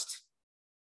pandemic just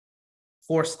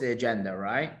forced the agenda,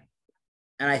 right?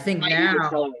 And I think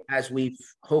now, as we've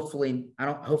hopefully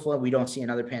we don't see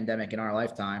another pandemic in our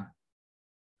lifetime.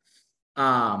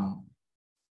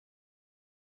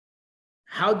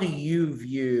 How do you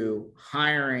view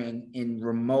hiring in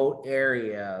remote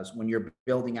areas when you're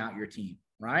building out your team,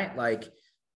 right?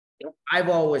 I've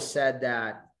always said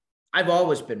that I've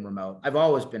always been remote. I've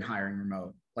always been hiring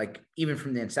remote, even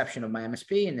from the inception of my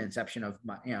MSP and the inception of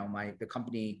the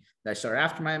company that I started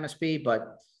after my MSP.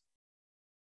 But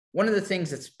one of the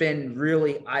things that's been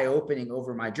really eye-opening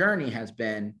over my journey has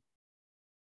been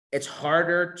it's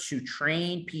harder to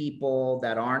train people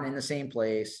that aren't in the same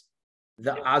place.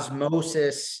 The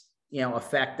osmosis,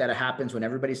 effect that happens when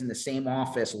everybody's in the same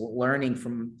office learning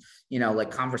from,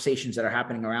 conversations that are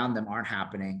happening around them aren't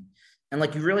happening.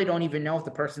 And you really don't even know if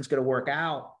the person's going to work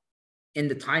out in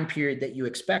the time period that you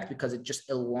expect, because it just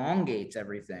elongates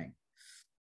everything.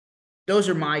 Those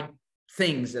are my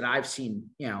things that I've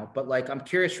seen, but I'm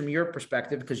curious from your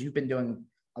perspective, because you've been doing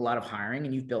a lot of hiring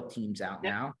and you've built teams out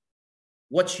now.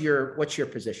 What's your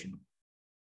position?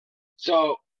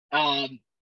 So,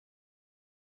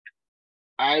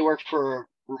 I work for a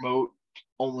remote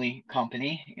only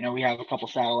company. We have a couple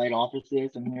satellite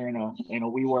offices. I'm here in a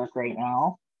WeWork right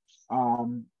now.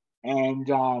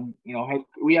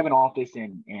 We have an office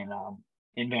in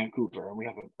Vancouver, and we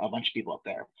have a bunch of people up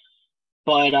there.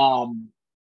 But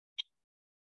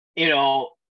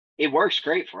it works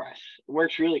great for us. It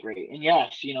works really great. And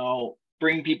yes,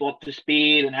 bringing people up to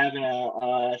speed and having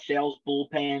a sales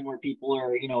bullpen where people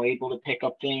are, able to pick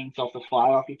up things off the fly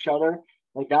off each other.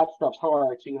 That stuff's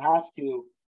hard. So you have to,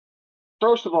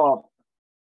 first of all,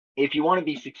 if you want to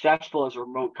be successful as a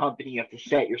remote company, you have to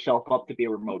set yourself up to be a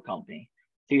remote company.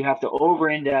 So you have to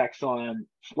over-index on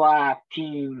Slack,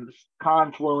 Teams,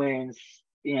 Confluence,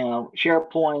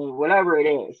 SharePoint, whatever it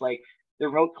is. The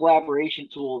remote collaboration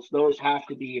tools, those have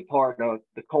to be a part of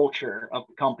the culture of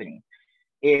the company.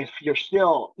 If you're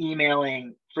still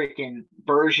emailing freaking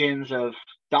versions of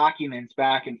documents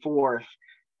back and forth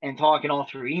and talking all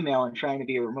through email and trying to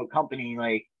be a remote company,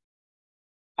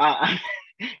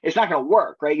 it's not going to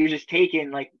work, right? You're just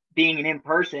taking being an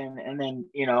in-person and then,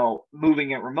 moving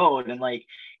it remote. And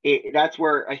that's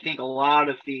where I think a lot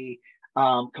of the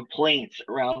complaints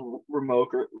around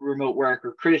remote work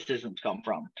or criticisms come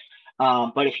from.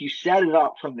 But if you set it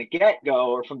up from the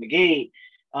get-go or from the gate,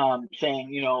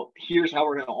 saying, here's how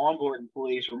we're going to onboard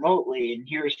employees remotely, and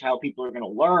here's how people are going to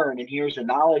learn, and here's a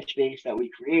knowledge base that we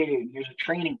created, and here's a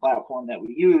training platform that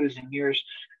we use, and here's,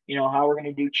 how we're going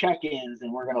to do check-ins,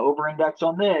 and we're going to over-index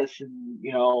on this, and,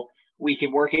 we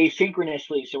can work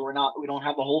asynchronously, so we don't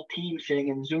have the whole team sitting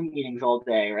in Zoom meetings all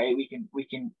day, right? We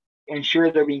can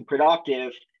ensure they're being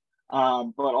productive,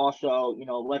 but also,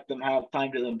 let them have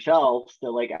time to themselves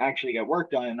to actually get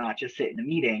work done and not just sit in a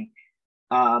meeting.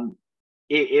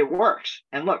 It works.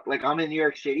 And look, I'm in New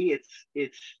York City.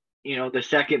 It's the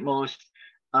second most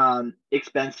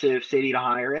expensive city to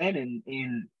hire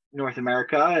in North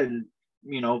America, and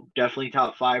definitely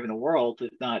top 5 in the world,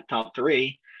 if not top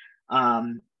 3.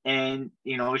 And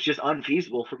it's just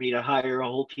unfeasible for me to hire a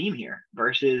whole team here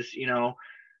versus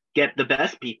get the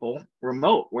best people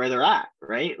remote where they're at,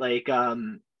 right?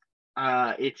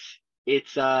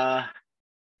 It's I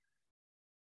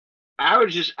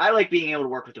like being able to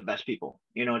work with the best people.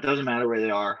 It doesn't matter where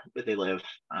they are, where they live.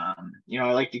 I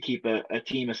like to keep a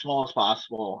team as small as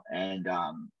possible and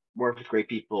work with great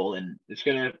people, and it's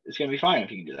gonna be fine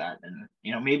if you can do that. And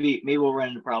maybe we'll run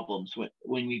into problems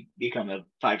when we become a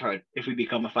 500 if we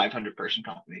become a 500 person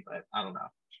company, but I don't know.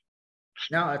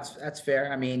 No, that's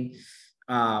fair. I mean,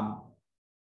 um,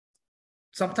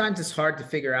 sometimes it's hard to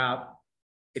figure out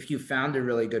if you found a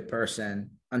really good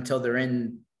person until they're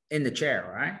in the chair,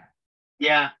 right?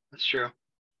 Yeah, that's true.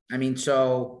 I mean,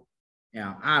 so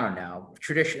I don't know.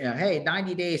 Tradition, hey,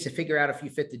 90 days to figure out if you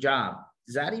fit the job.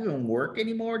 Does that even work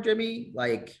anymore, Jimmy?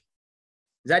 Like, is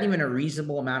that even a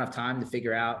reasonable amount of time to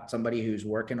figure out somebody who's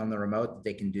working on the remote that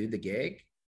they can do the gig?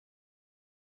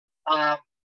 Um,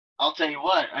 I'll tell you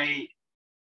what, I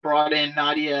brought in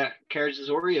Nadia Cares'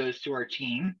 Oreos to our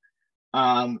team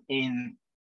in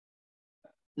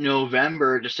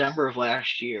November, December of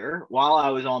last year while I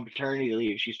was on paternity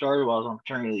leave. She started while I was on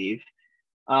paternity leave.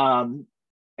 Um,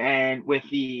 and with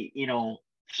the,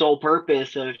 sole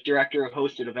purpose of director of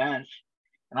hosted events.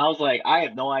 And I was like, I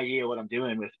have no idea what I'm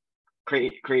doing with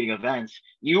creating events.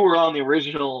 You were on the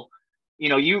original,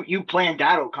 you planned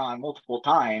DattoCon multiple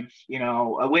times,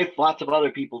 with lots of other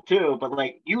people too, but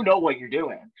like, what you're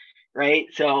doing, right?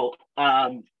 So,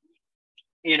 had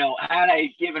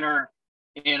I given her,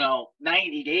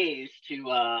 90 days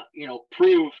to,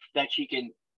 prove that she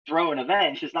can throw an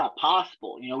event, it's just not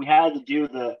possible. We had to do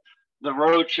the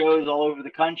road shows all over the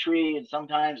country, and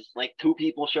sometimes like 2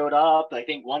 people showed up. I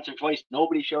think once or twice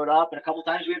nobody showed up, and a couple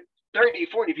times we had 30,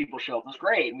 40 people show up. It was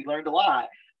great. We learned a lot.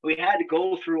 We had to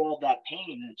go through all that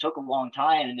pain, and it took a long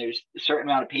time, and there's a certain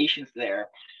amount of patience there.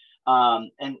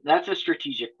 And that's a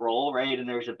strategic role, right? And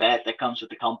there's a bet that comes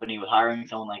with the company with hiring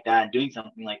someone like that and doing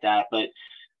something like that. But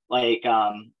like,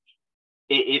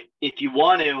 if you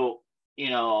want to,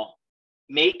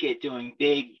 make it doing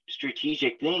big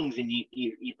strategic things, and you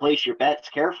place your bets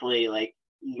carefully, like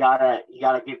you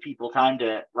gotta give people time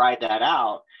to ride that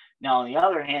out. Now, on the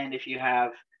other hand, if you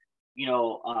have,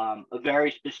 a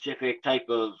very specific type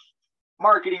of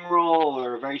marketing role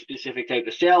or a very specific type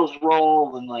of sales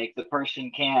role, and like the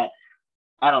person can't,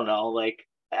 I don't know, like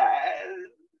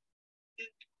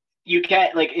you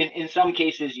can't, like in some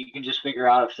cases you can just figure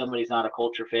out if somebody's not a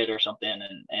culture fit or something,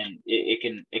 and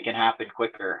it can happen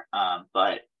quicker.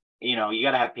 But you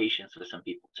got to have patience with some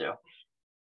people too.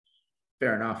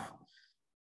 Fair enough.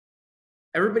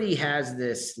 Everybody has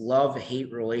this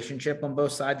love-hate relationship on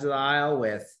both sides of the aisle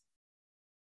with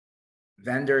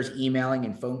vendors emailing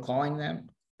and phone calling them.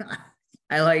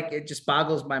 It just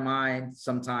boggles my mind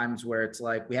sometimes where it's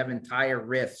like we have entire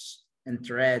riffs and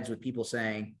threads with people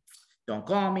saying, don't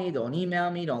call me, don't email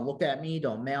me, don't look at me,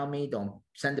 don't mail me, don't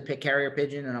send a carrier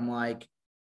pigeon. And I'm like,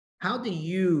 how do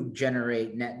you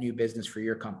generate net new business for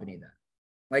your company then?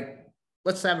 Like,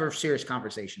 let's have a serious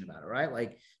conversation about it, right?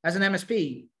 Like, as an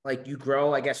MSP, like you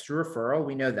grow, I guess, through referral.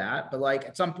 We know that. But like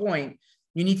at some point,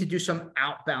 you need to do some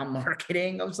outbound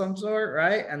marketing of some sort,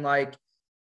 right? And like,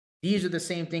 these are the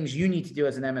same things you need to do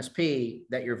as an MSP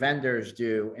that your vendors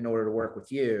do in order to work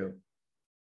with you.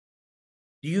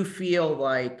 Do you feel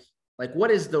like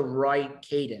what is the right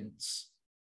cadence?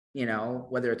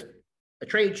 Whether it's a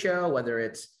trade show, whether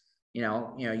it's,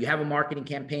 you have a marketing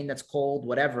campaign that's cold,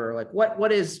 whatever, like what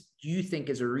do you think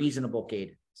is a reasonable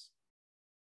cadence?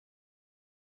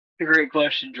 A great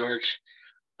question, George.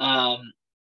 I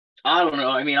don't know.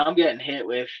 I mean, I'm getting hit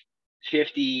with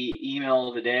 50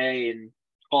 emails a day and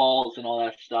calls and all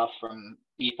that stuff from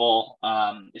people.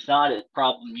 It's not a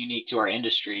problem unique to our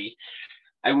industry.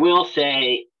 I will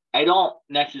say I don't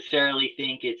necessarily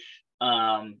think it's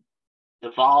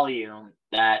the volume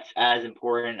that's as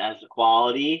important as the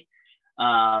quality.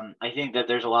 I think that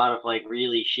there's a lot of like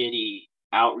really shitty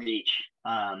outreach.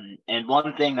 And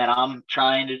one thing that I'm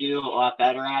trying to do a lot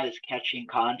better at is catching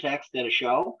context at a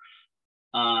show.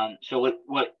 So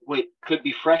what could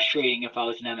be frustrating if I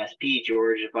was an MSP,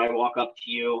 George, if I walk up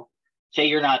to you, say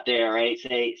you're not there, right?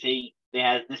 Say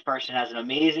this person has an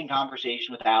amazing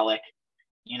conversation with Alec.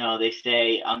 They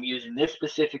say, I'm using this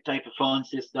specific type of phone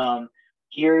system.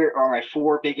 Here are my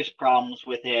 4 biggest problems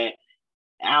with it.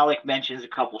 Alec mentions a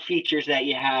couple features that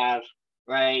you have,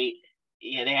 right?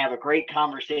 Yeah, they have a great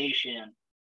conversation.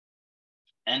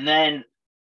 And then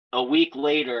a week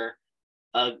later,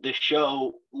 the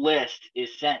show list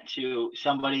is sent to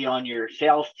somebody on your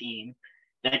sales team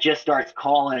that just starts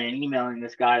calling and emailing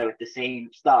this guy with the same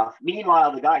stuff.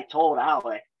 Meanwhile, the guy told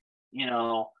Alec,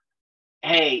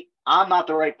 hey, I'm not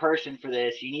the right person for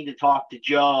this. You need to talk to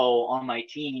Joe on my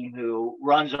team who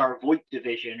runs our VoIP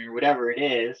division or whatever it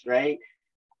is, right?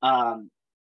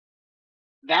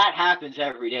 that happens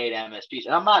every day to MSPs.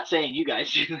 And I'm not saying you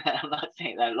guys do that. I'm not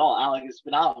saying that at all. Alec is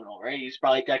phenomenal, right? He's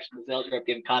probably texting the sales rep,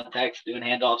 giving context, doing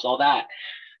handoffs, all that.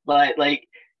 But like,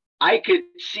 I could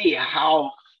see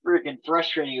how freaking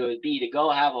frustrating it would be to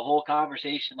go have a whole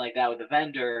conversation like that with a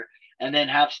vendor and then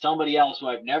have somebody else who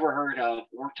I've never heard of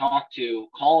or talked to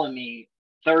calling me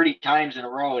 30 times in a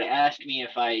row to ask me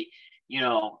if I,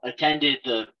 attended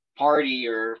the party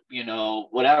or,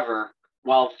 whatever,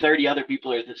 while 30 other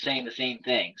people are saying the same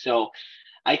thing. So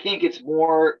I think it's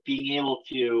more being able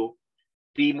to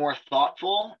be more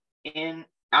thoughtful in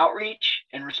outreach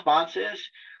and responses,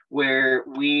 where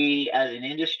we as an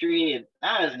industry, and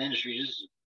not as an industry, just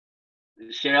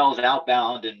sales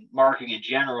outbound and marketing in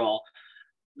general,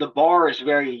 the bar is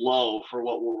very low for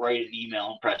what we'll write an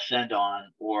email and press send on,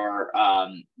 or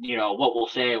what we'll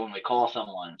say when we call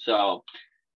someone. So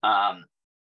I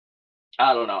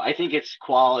don't know. I think it's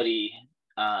quality.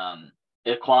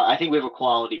 I think we have a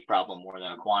quality problem more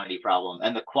than a quantity problem,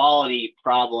 and the quality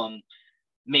problem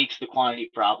makes the quantity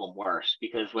problem worse,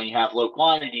 because when you have low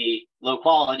quality,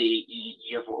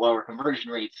 you have lower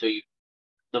conversion rates, so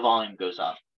the volume goes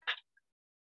up.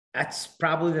 That's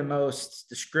probably the most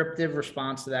descriptive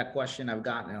response to that question I've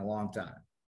gotten in a long time.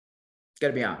 Got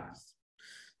to be honest.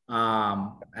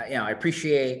 I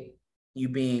appreciate you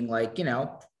being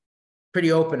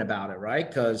pretty open about it, right?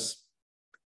 Because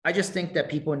I just think that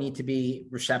people need to be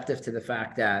receptive to the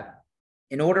fact that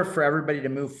in order for everybody to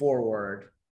move forward,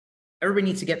 everybody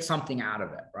needs to get something out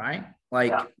of it, right?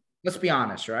 Let's be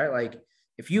honest, right? Like,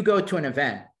 if you go to an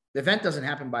event, the event doesn't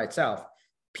happen by itself.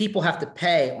 People have to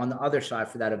pay on the other side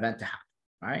for that event to happen,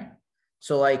 right?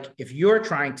 So like, if you're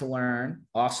trying to learn,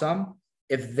 awesome.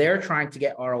 If they're trying to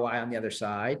get ROI on the other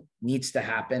side, needs to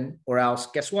happen, or else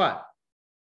guess what?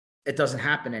 It doesn't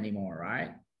happen anymore,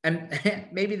 right? And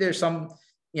maybe there's some,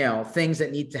 things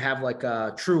that need to have like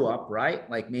a true up, right?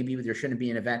 Like maybe there shouldn't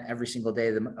be an event every single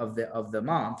day of the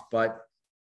month, but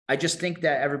I just think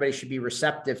that everybody should be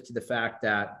receptive to the fact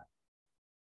that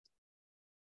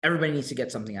everybody needs to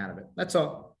get something out of it. That's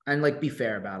all. And like, be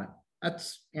fair about it.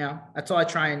 That's all I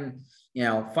try and,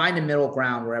 find a middle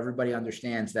ground where everybody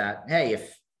understands that, hey,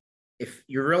 if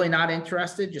you're really not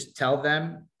interested, just tell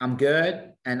them I'm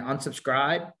good and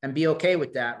unsubscribe and be okay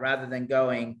with that, rather than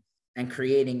going and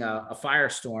creating a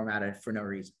firestorm out of it for no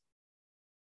reason.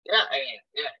 Yeah.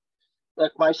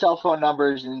 Like, my cell phone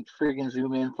numbers and freaking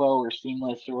Zoom info or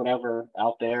Seamless or whatever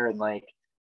out there, and like,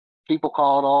 people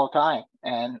call it all the time.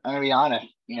 And I'm gonna be honest,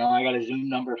 I got a Zoom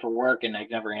number for work and I've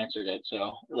never answered it.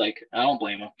 So like, I don't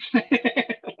blame them.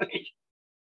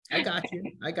 I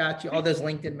got you. All those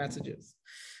LinkedIn messages.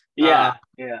 Yeah.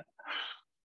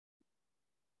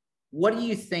 What do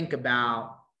you think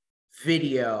about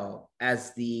video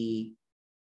as the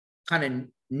kind of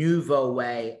nouveau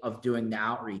way of doing the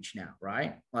outreach now,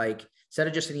 right? Like, instead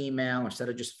of just an email, instead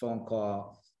of just a phone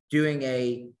call, doing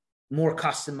a more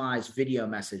customized video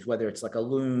message, whether it's like a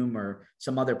Loom or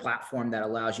some other platform that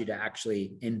allows you to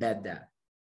actually embed that?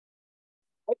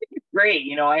 I think it's great.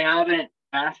 I haven't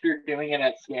mastered doing it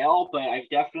at scale, but I've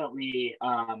definitely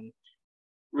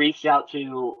reached out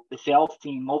to the sales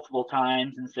team multiple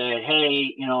times and said,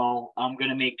 hey, I'm going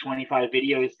to make 25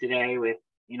 videos today with,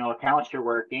 accounts you're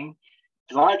working.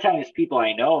 Because a lot of times people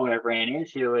I know I've ran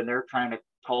into, and they're trying to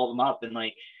call them up, and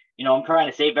like, I'm trying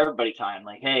to save everybody time.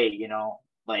 Like, hey,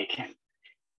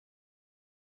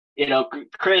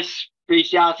 Chris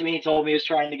reached out to me, told me he was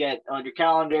trying to get on your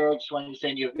calendar. Just wanted to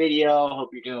send you a video.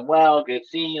 Hope you're doing well. Good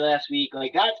seeing you last week.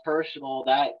 Like, that's personal.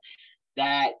 That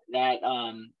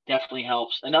definitely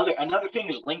helps. Another thing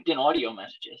is LinkedIn audio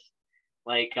messages.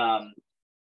 Like how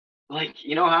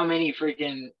many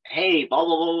freaking, hey, blah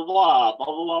blah blah blah blah blah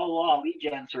blah blah blah lead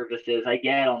gen services I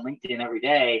get on LinkedIn every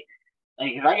day.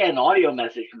 Like, if I get an audio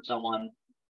message from someone,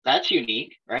 that's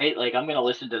unique, right? Like, I'm gonna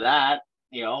listen to that,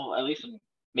 at least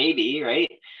maybe,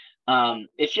 right?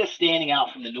 It's just standing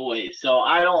out from the noise. So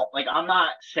I'm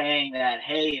not saying that,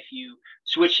 hey, if you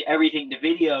switch everything to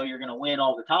video, you're gonna win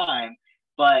all the time,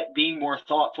 but being more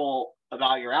thoughtful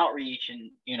about your outreach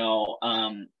and,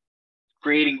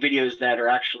 creating videos that are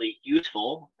actually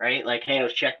useful, right? Like, hey, I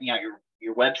was checking out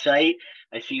your website.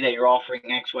 I see that you're offering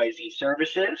XYZ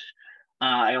services.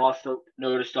 I also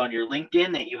noticed on your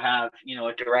LinkedIn that you have,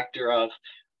 a director of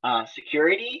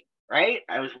security, right?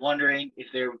 I was wondering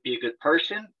if there would be a good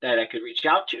person that I could reach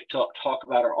out to talk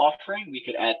about our offering. We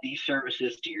could add these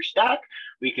services to your stack.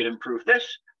 We could improve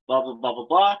this, blah, blah, blah, blah,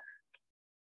 blah.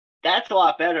 That's a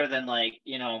lot better than like,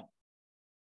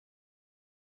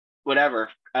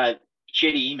 whatever,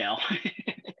 shitty email.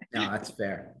 No, that's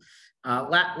fair.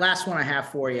 Last one I have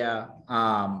for you.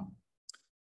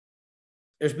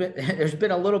 there's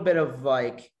been a little bit of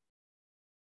like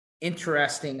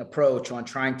interesting approach on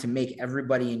trying to make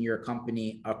everybody in your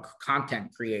company a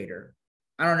content creator.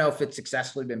 I don't know if it's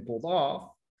successfully been pulled off,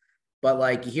 but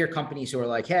like you hear companies who are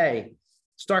like, hey,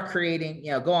 start creating,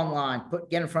 go online,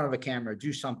 get in front of a camera,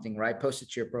 do something, right? Post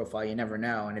it to your profile. You never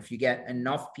know. And if you get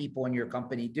enough people in your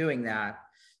company doing that,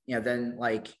 then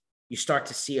like you start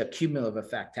to see a cumulative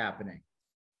effect happening.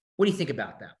 What do you think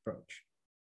about that approach?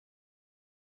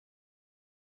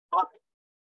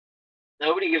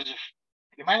 Nobody gives a.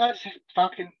 Am I allowed to say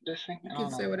fucking this thing? You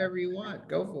can say whatever you want.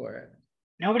 Go for it.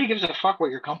 Nobody gives a fuck what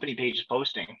your company page is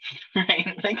posting, right?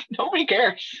 Like nobody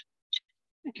cares.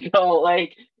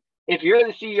 Like if you're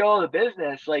the CEO of the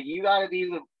business, like you got to be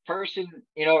the person,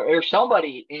 or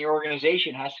somebody in your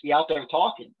organization has to be out there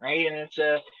talking, right? And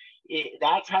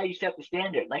that's how you set the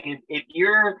standard. Like if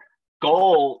your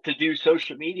goal to do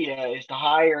social media is to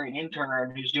hire an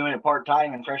intern who's doing it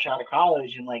part-time and fresh out of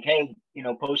college and like, hey,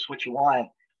 post what you want,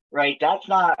 right? That's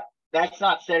not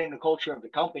setting the culture of the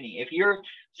company. If you're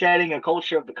setting a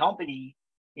culture of the company,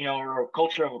 or a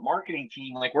culture of a marketing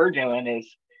team like we're doing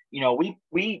is,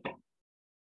 we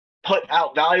put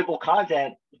out valuable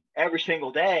content every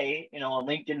single day, on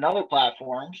LinkedIn and other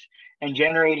platforms and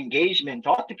generate engagement,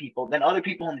 talk to people, then other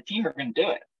people on the team are going to do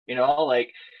it.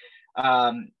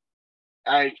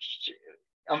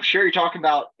 I'm sure you're talking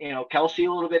about, Kelsey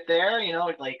a little bit there,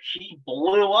 like she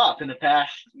blew up in the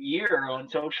past year on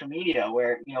social media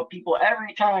where, people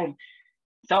every time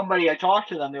somebody I talk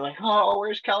to them, they're like, oh,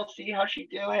 where's Kelsey? How's she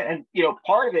doing? And,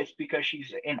 part of it's because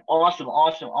she's an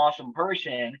awesome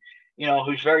person,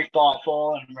 who's very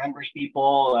thoughtful and remembers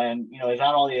people and, is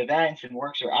at all the events and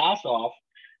works her ass off.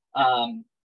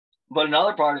 But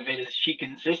another part of it is she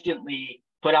consistently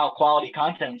put out quality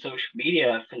content on social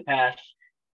media for the past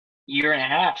year and a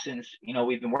half since,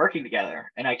 we've been working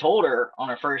together. And I told her on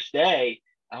our first day,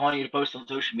 I want you to post on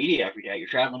social media every day. You're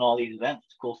traveling to all these events.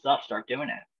 It's cool stuff. Start doing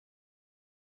it.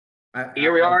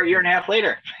 Here we are a year and a half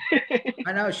later.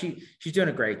 I know she's doing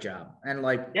a great job. And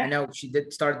like, yeah. I know she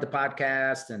started the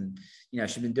podcast and,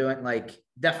 she's been doing like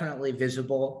definitely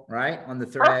visible, right? On the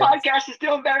thread. Her podcast is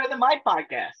doing better than my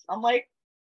podcast. I'm like,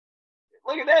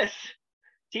 look at this.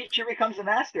 Teacher becomes a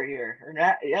master here. Or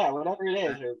not, yeah, whatever it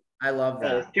is. Or, I love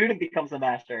that. Student becomes a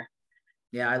master.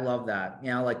 Yeah, I love that.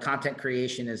 Like content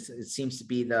creation it seems to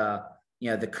be the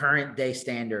current day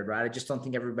standard, right? I just don't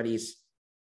think everybody's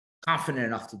confident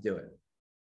enough to do it.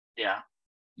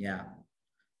 Yeah.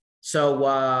 So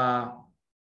are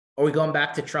we going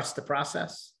back to trust the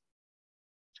process?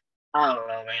 I don't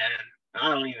know, man.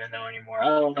 I don't even know anymore.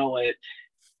 I don't know what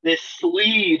this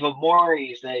sleeve of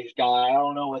Maury's that he's got. I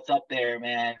don't know what's up there,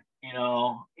 man.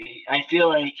 I feel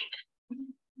like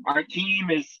our team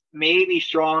is maybe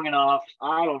strong enough.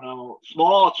 I don't know.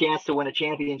 Small chance to win a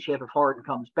championship if Harden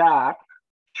comes back.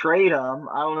 Trade him.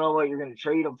 I don't know what you're going to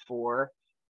trade him for.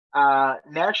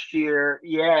 Next year,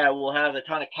 we'll have a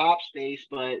ton of cap space,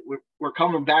 but we're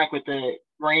coming back with the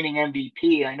reigning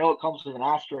MVP. I know it comes with an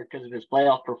asterisk because of his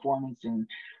playoff performance and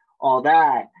all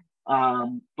that.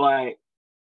 But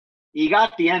you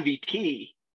got the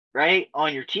MVP, right,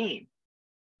 on your team,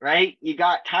 right? You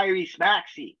got Tyrese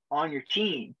Maxey on your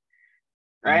team,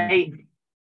 right? Mm-hmm.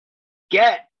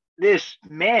 Get this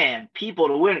man people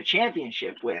to win a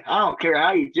championship with. I don't care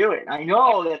how you do it. I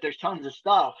know that there's tons of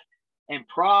stuff and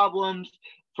problems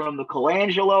from the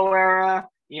Colangelo era,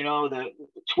 the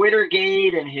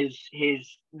Twittergate and his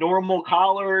normal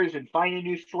collars and finding a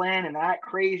new slant and that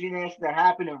craziness that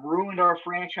happened and ruined our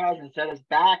franchise and set us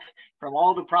back from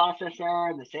all the process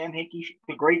era and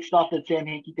the great stuff that Sam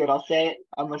Hinkie did. I'll say it.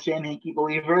 I'm a Sam Hinkie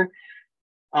believer.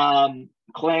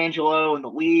 Colangelo and the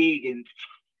league and,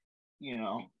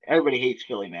 everybody hates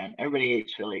Philly, man. Everybody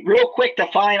hates Philly. Real quick to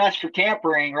fine us for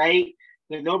tampering, right?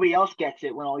 Nobody else gets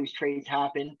it when all these trades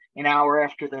happen an hour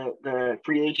after the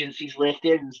free agency's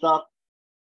lifted and stuff.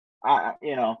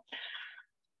 Nothing's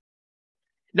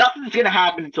going to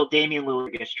happen until Damian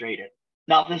Lillard gets traded.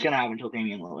 Nothing's going to happen until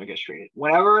Damian Lillard gets traded.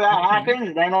 Whenever that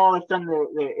happens, then all of a sudden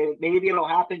maybe it'll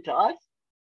happen to us.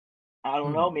 I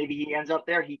don't know. Maybe he ends up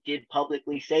there. He did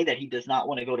publicly say that he does not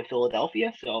want to go to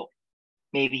Philadelphia, so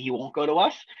maybe he won't go to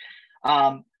us.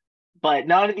 But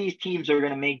none of these teams are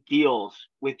going to make deals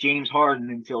with James Harden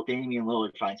until Damian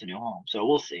Lillard finds a new home. So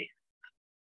we'll see.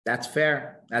 That's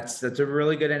fair. That's a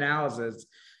really good analysis.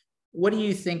 What do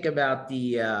you think about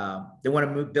they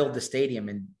want to build the stadium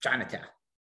in Chinatown?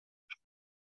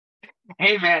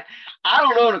 Hey man, I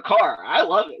don't own a car. I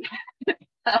love it.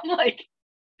 I'm like,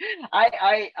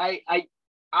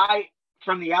 I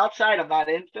from the outside, I'm not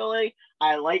in Philly.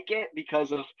 I like it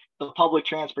because of the public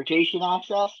transportation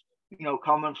access.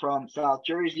 coming from South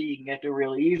Jersey, you can get there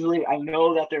really easily. I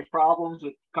know that there's problems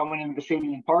with coming into the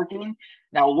city and parking.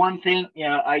 Now, one thing,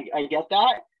 I get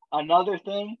that. Another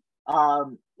thing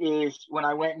is when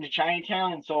I went into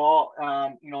Chinatown and saw,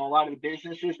 a lot of the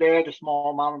businesses there, the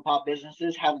small mom and pop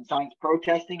businesses, having signs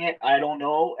protesting it. I don't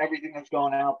know everything that's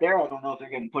going out there. I don't know if they're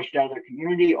getting pushed out of their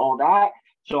community, all that.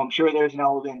 So I'm sure there's an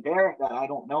element there that I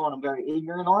don't know and I'm very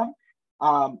ignorant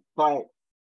on. But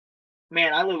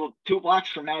man, I live 2 blocks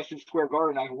from Madison Square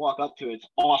Garden. I can walk up to it. It's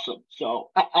awesome. So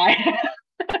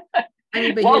I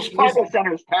mean, but Wells Fargo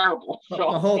Center is terrible.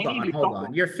 So hold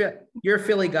on. You're a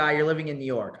Philly guy. You're living in New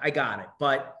York. I got it.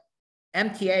 But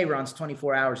MTA runs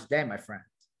 24 hours a day, my friend.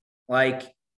 Like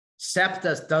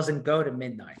SEPTA doesn't go to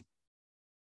midnight.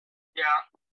 Yeah.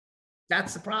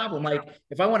 That's the problem. Like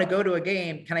if I want to go to a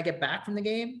game, can I get back from the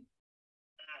game?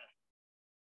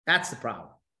 That's the problem.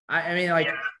 I mean, like,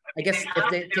 yeah. I guess if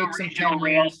they take some 10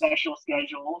 years. Special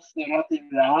schedules, they have to do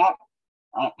that.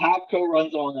 Papco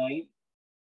runs all night.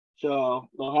 So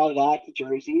they'll have that to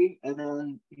Jersey, and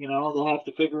then, they'll have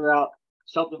to figure out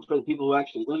something for the people who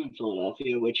actually live in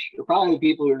Philadelphia, which are probably the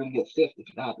people who are going to get stiffed if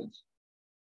it happens.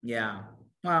 Yeah.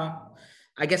 Well,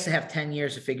 I guess they have 10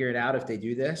 years to figure it out if they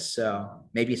do this. So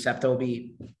maybe SEPTA will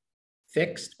be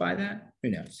fixed by then.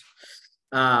 Who knows?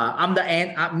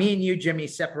 Me and you, Jimmy,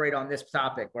 separate on this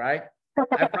topic, right?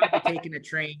 I've probably taken a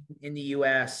train in the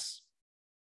US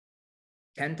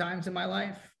 10 times in my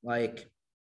life. Like,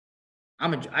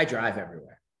 I drive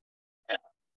everywhere.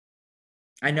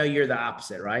 I know you're the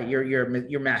opposite, right?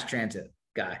 You're mass transit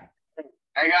guy.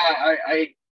 I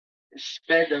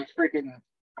spend a freaking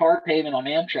car payment on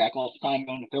Amtrak all the time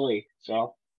going to Philly.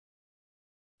 So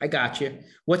I got you.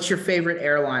 What's your favorite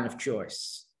airline of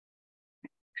choice?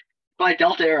 By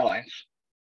Delta Airlines.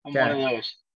 I'm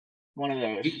one of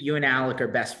those. You and Alec are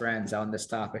best friends on this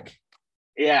topic.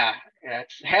 Yeah,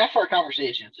 it's half our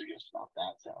conversations are just about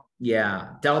that. So yeah,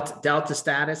 Delta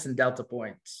status and Delta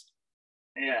points.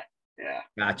 Yeah.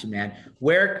 Gotcha, man.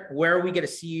 Where are we going to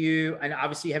see you? And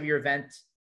obviously you have your event,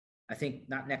 I think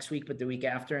not next week, but the week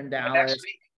after in Dallas.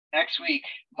 Next week,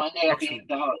 Monday, I'll be in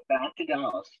Dallas, back to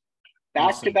Dallas.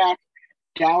 Back-to-back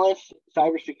Dallas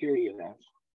cybersecurity events.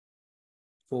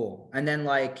 Cool. And then,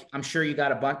 like, I'm sure you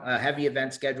got a heavy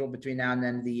event scheduled between now and the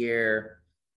end of the year.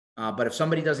 But if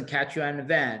somebody doesn't catch you at an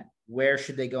event, where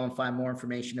should they go and find more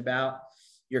information about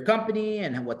your company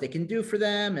and what they can do for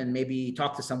them, and maybe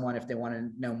talk to someone if they want to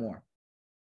know more?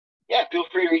 Yeah, feel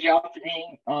free to reach out to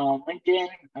me on LinkedIn,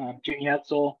 Jimmy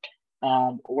Hatzell,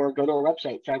 or go to our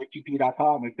website,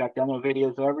 CyberQP.com. We've got demo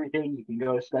videos of everything. You can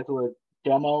go schedule a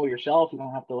demo yourself. You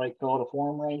don't have to fill out a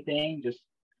form or anything. Just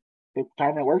pick the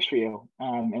time that works for you.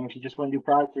 And if you just want to do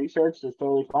product research, that's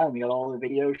totally fine. We got all the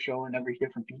videos showing every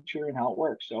different feature and how it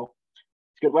works. So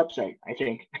it's a good website, I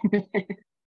think.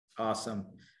 Awesome.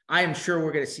 I am sure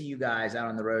we're going to see you guys out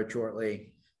on the road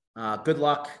shortly. Good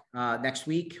luck next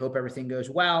week. Hope everything goes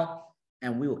well,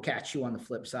 and we will catch you on the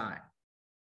flip side.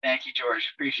 Thank you, George.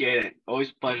 Appreciate it. Always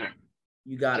a pleasure.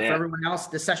 You got it. For everyone else,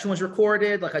 this session was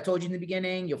recorded. Like I told you in the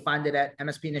beginning, you'll find it at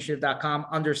mspinitiative.com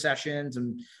under sessions,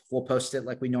 and we'll post it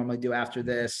like we normally do after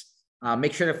this.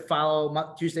 Make sure to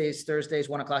follow Tuesdays, Thursdays,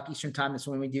 1 o'clock Eastern time. That's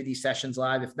when we do these sessions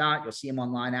live. If not, you'll see them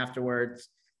online afterwards.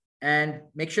 And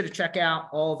make sure to check out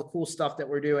all the cool stuff that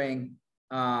we're doing,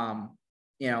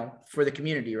 for the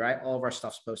community, right? All of our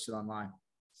stuff's posted online.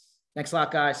 Thanks a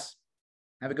lot, guys.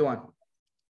 Have a good one.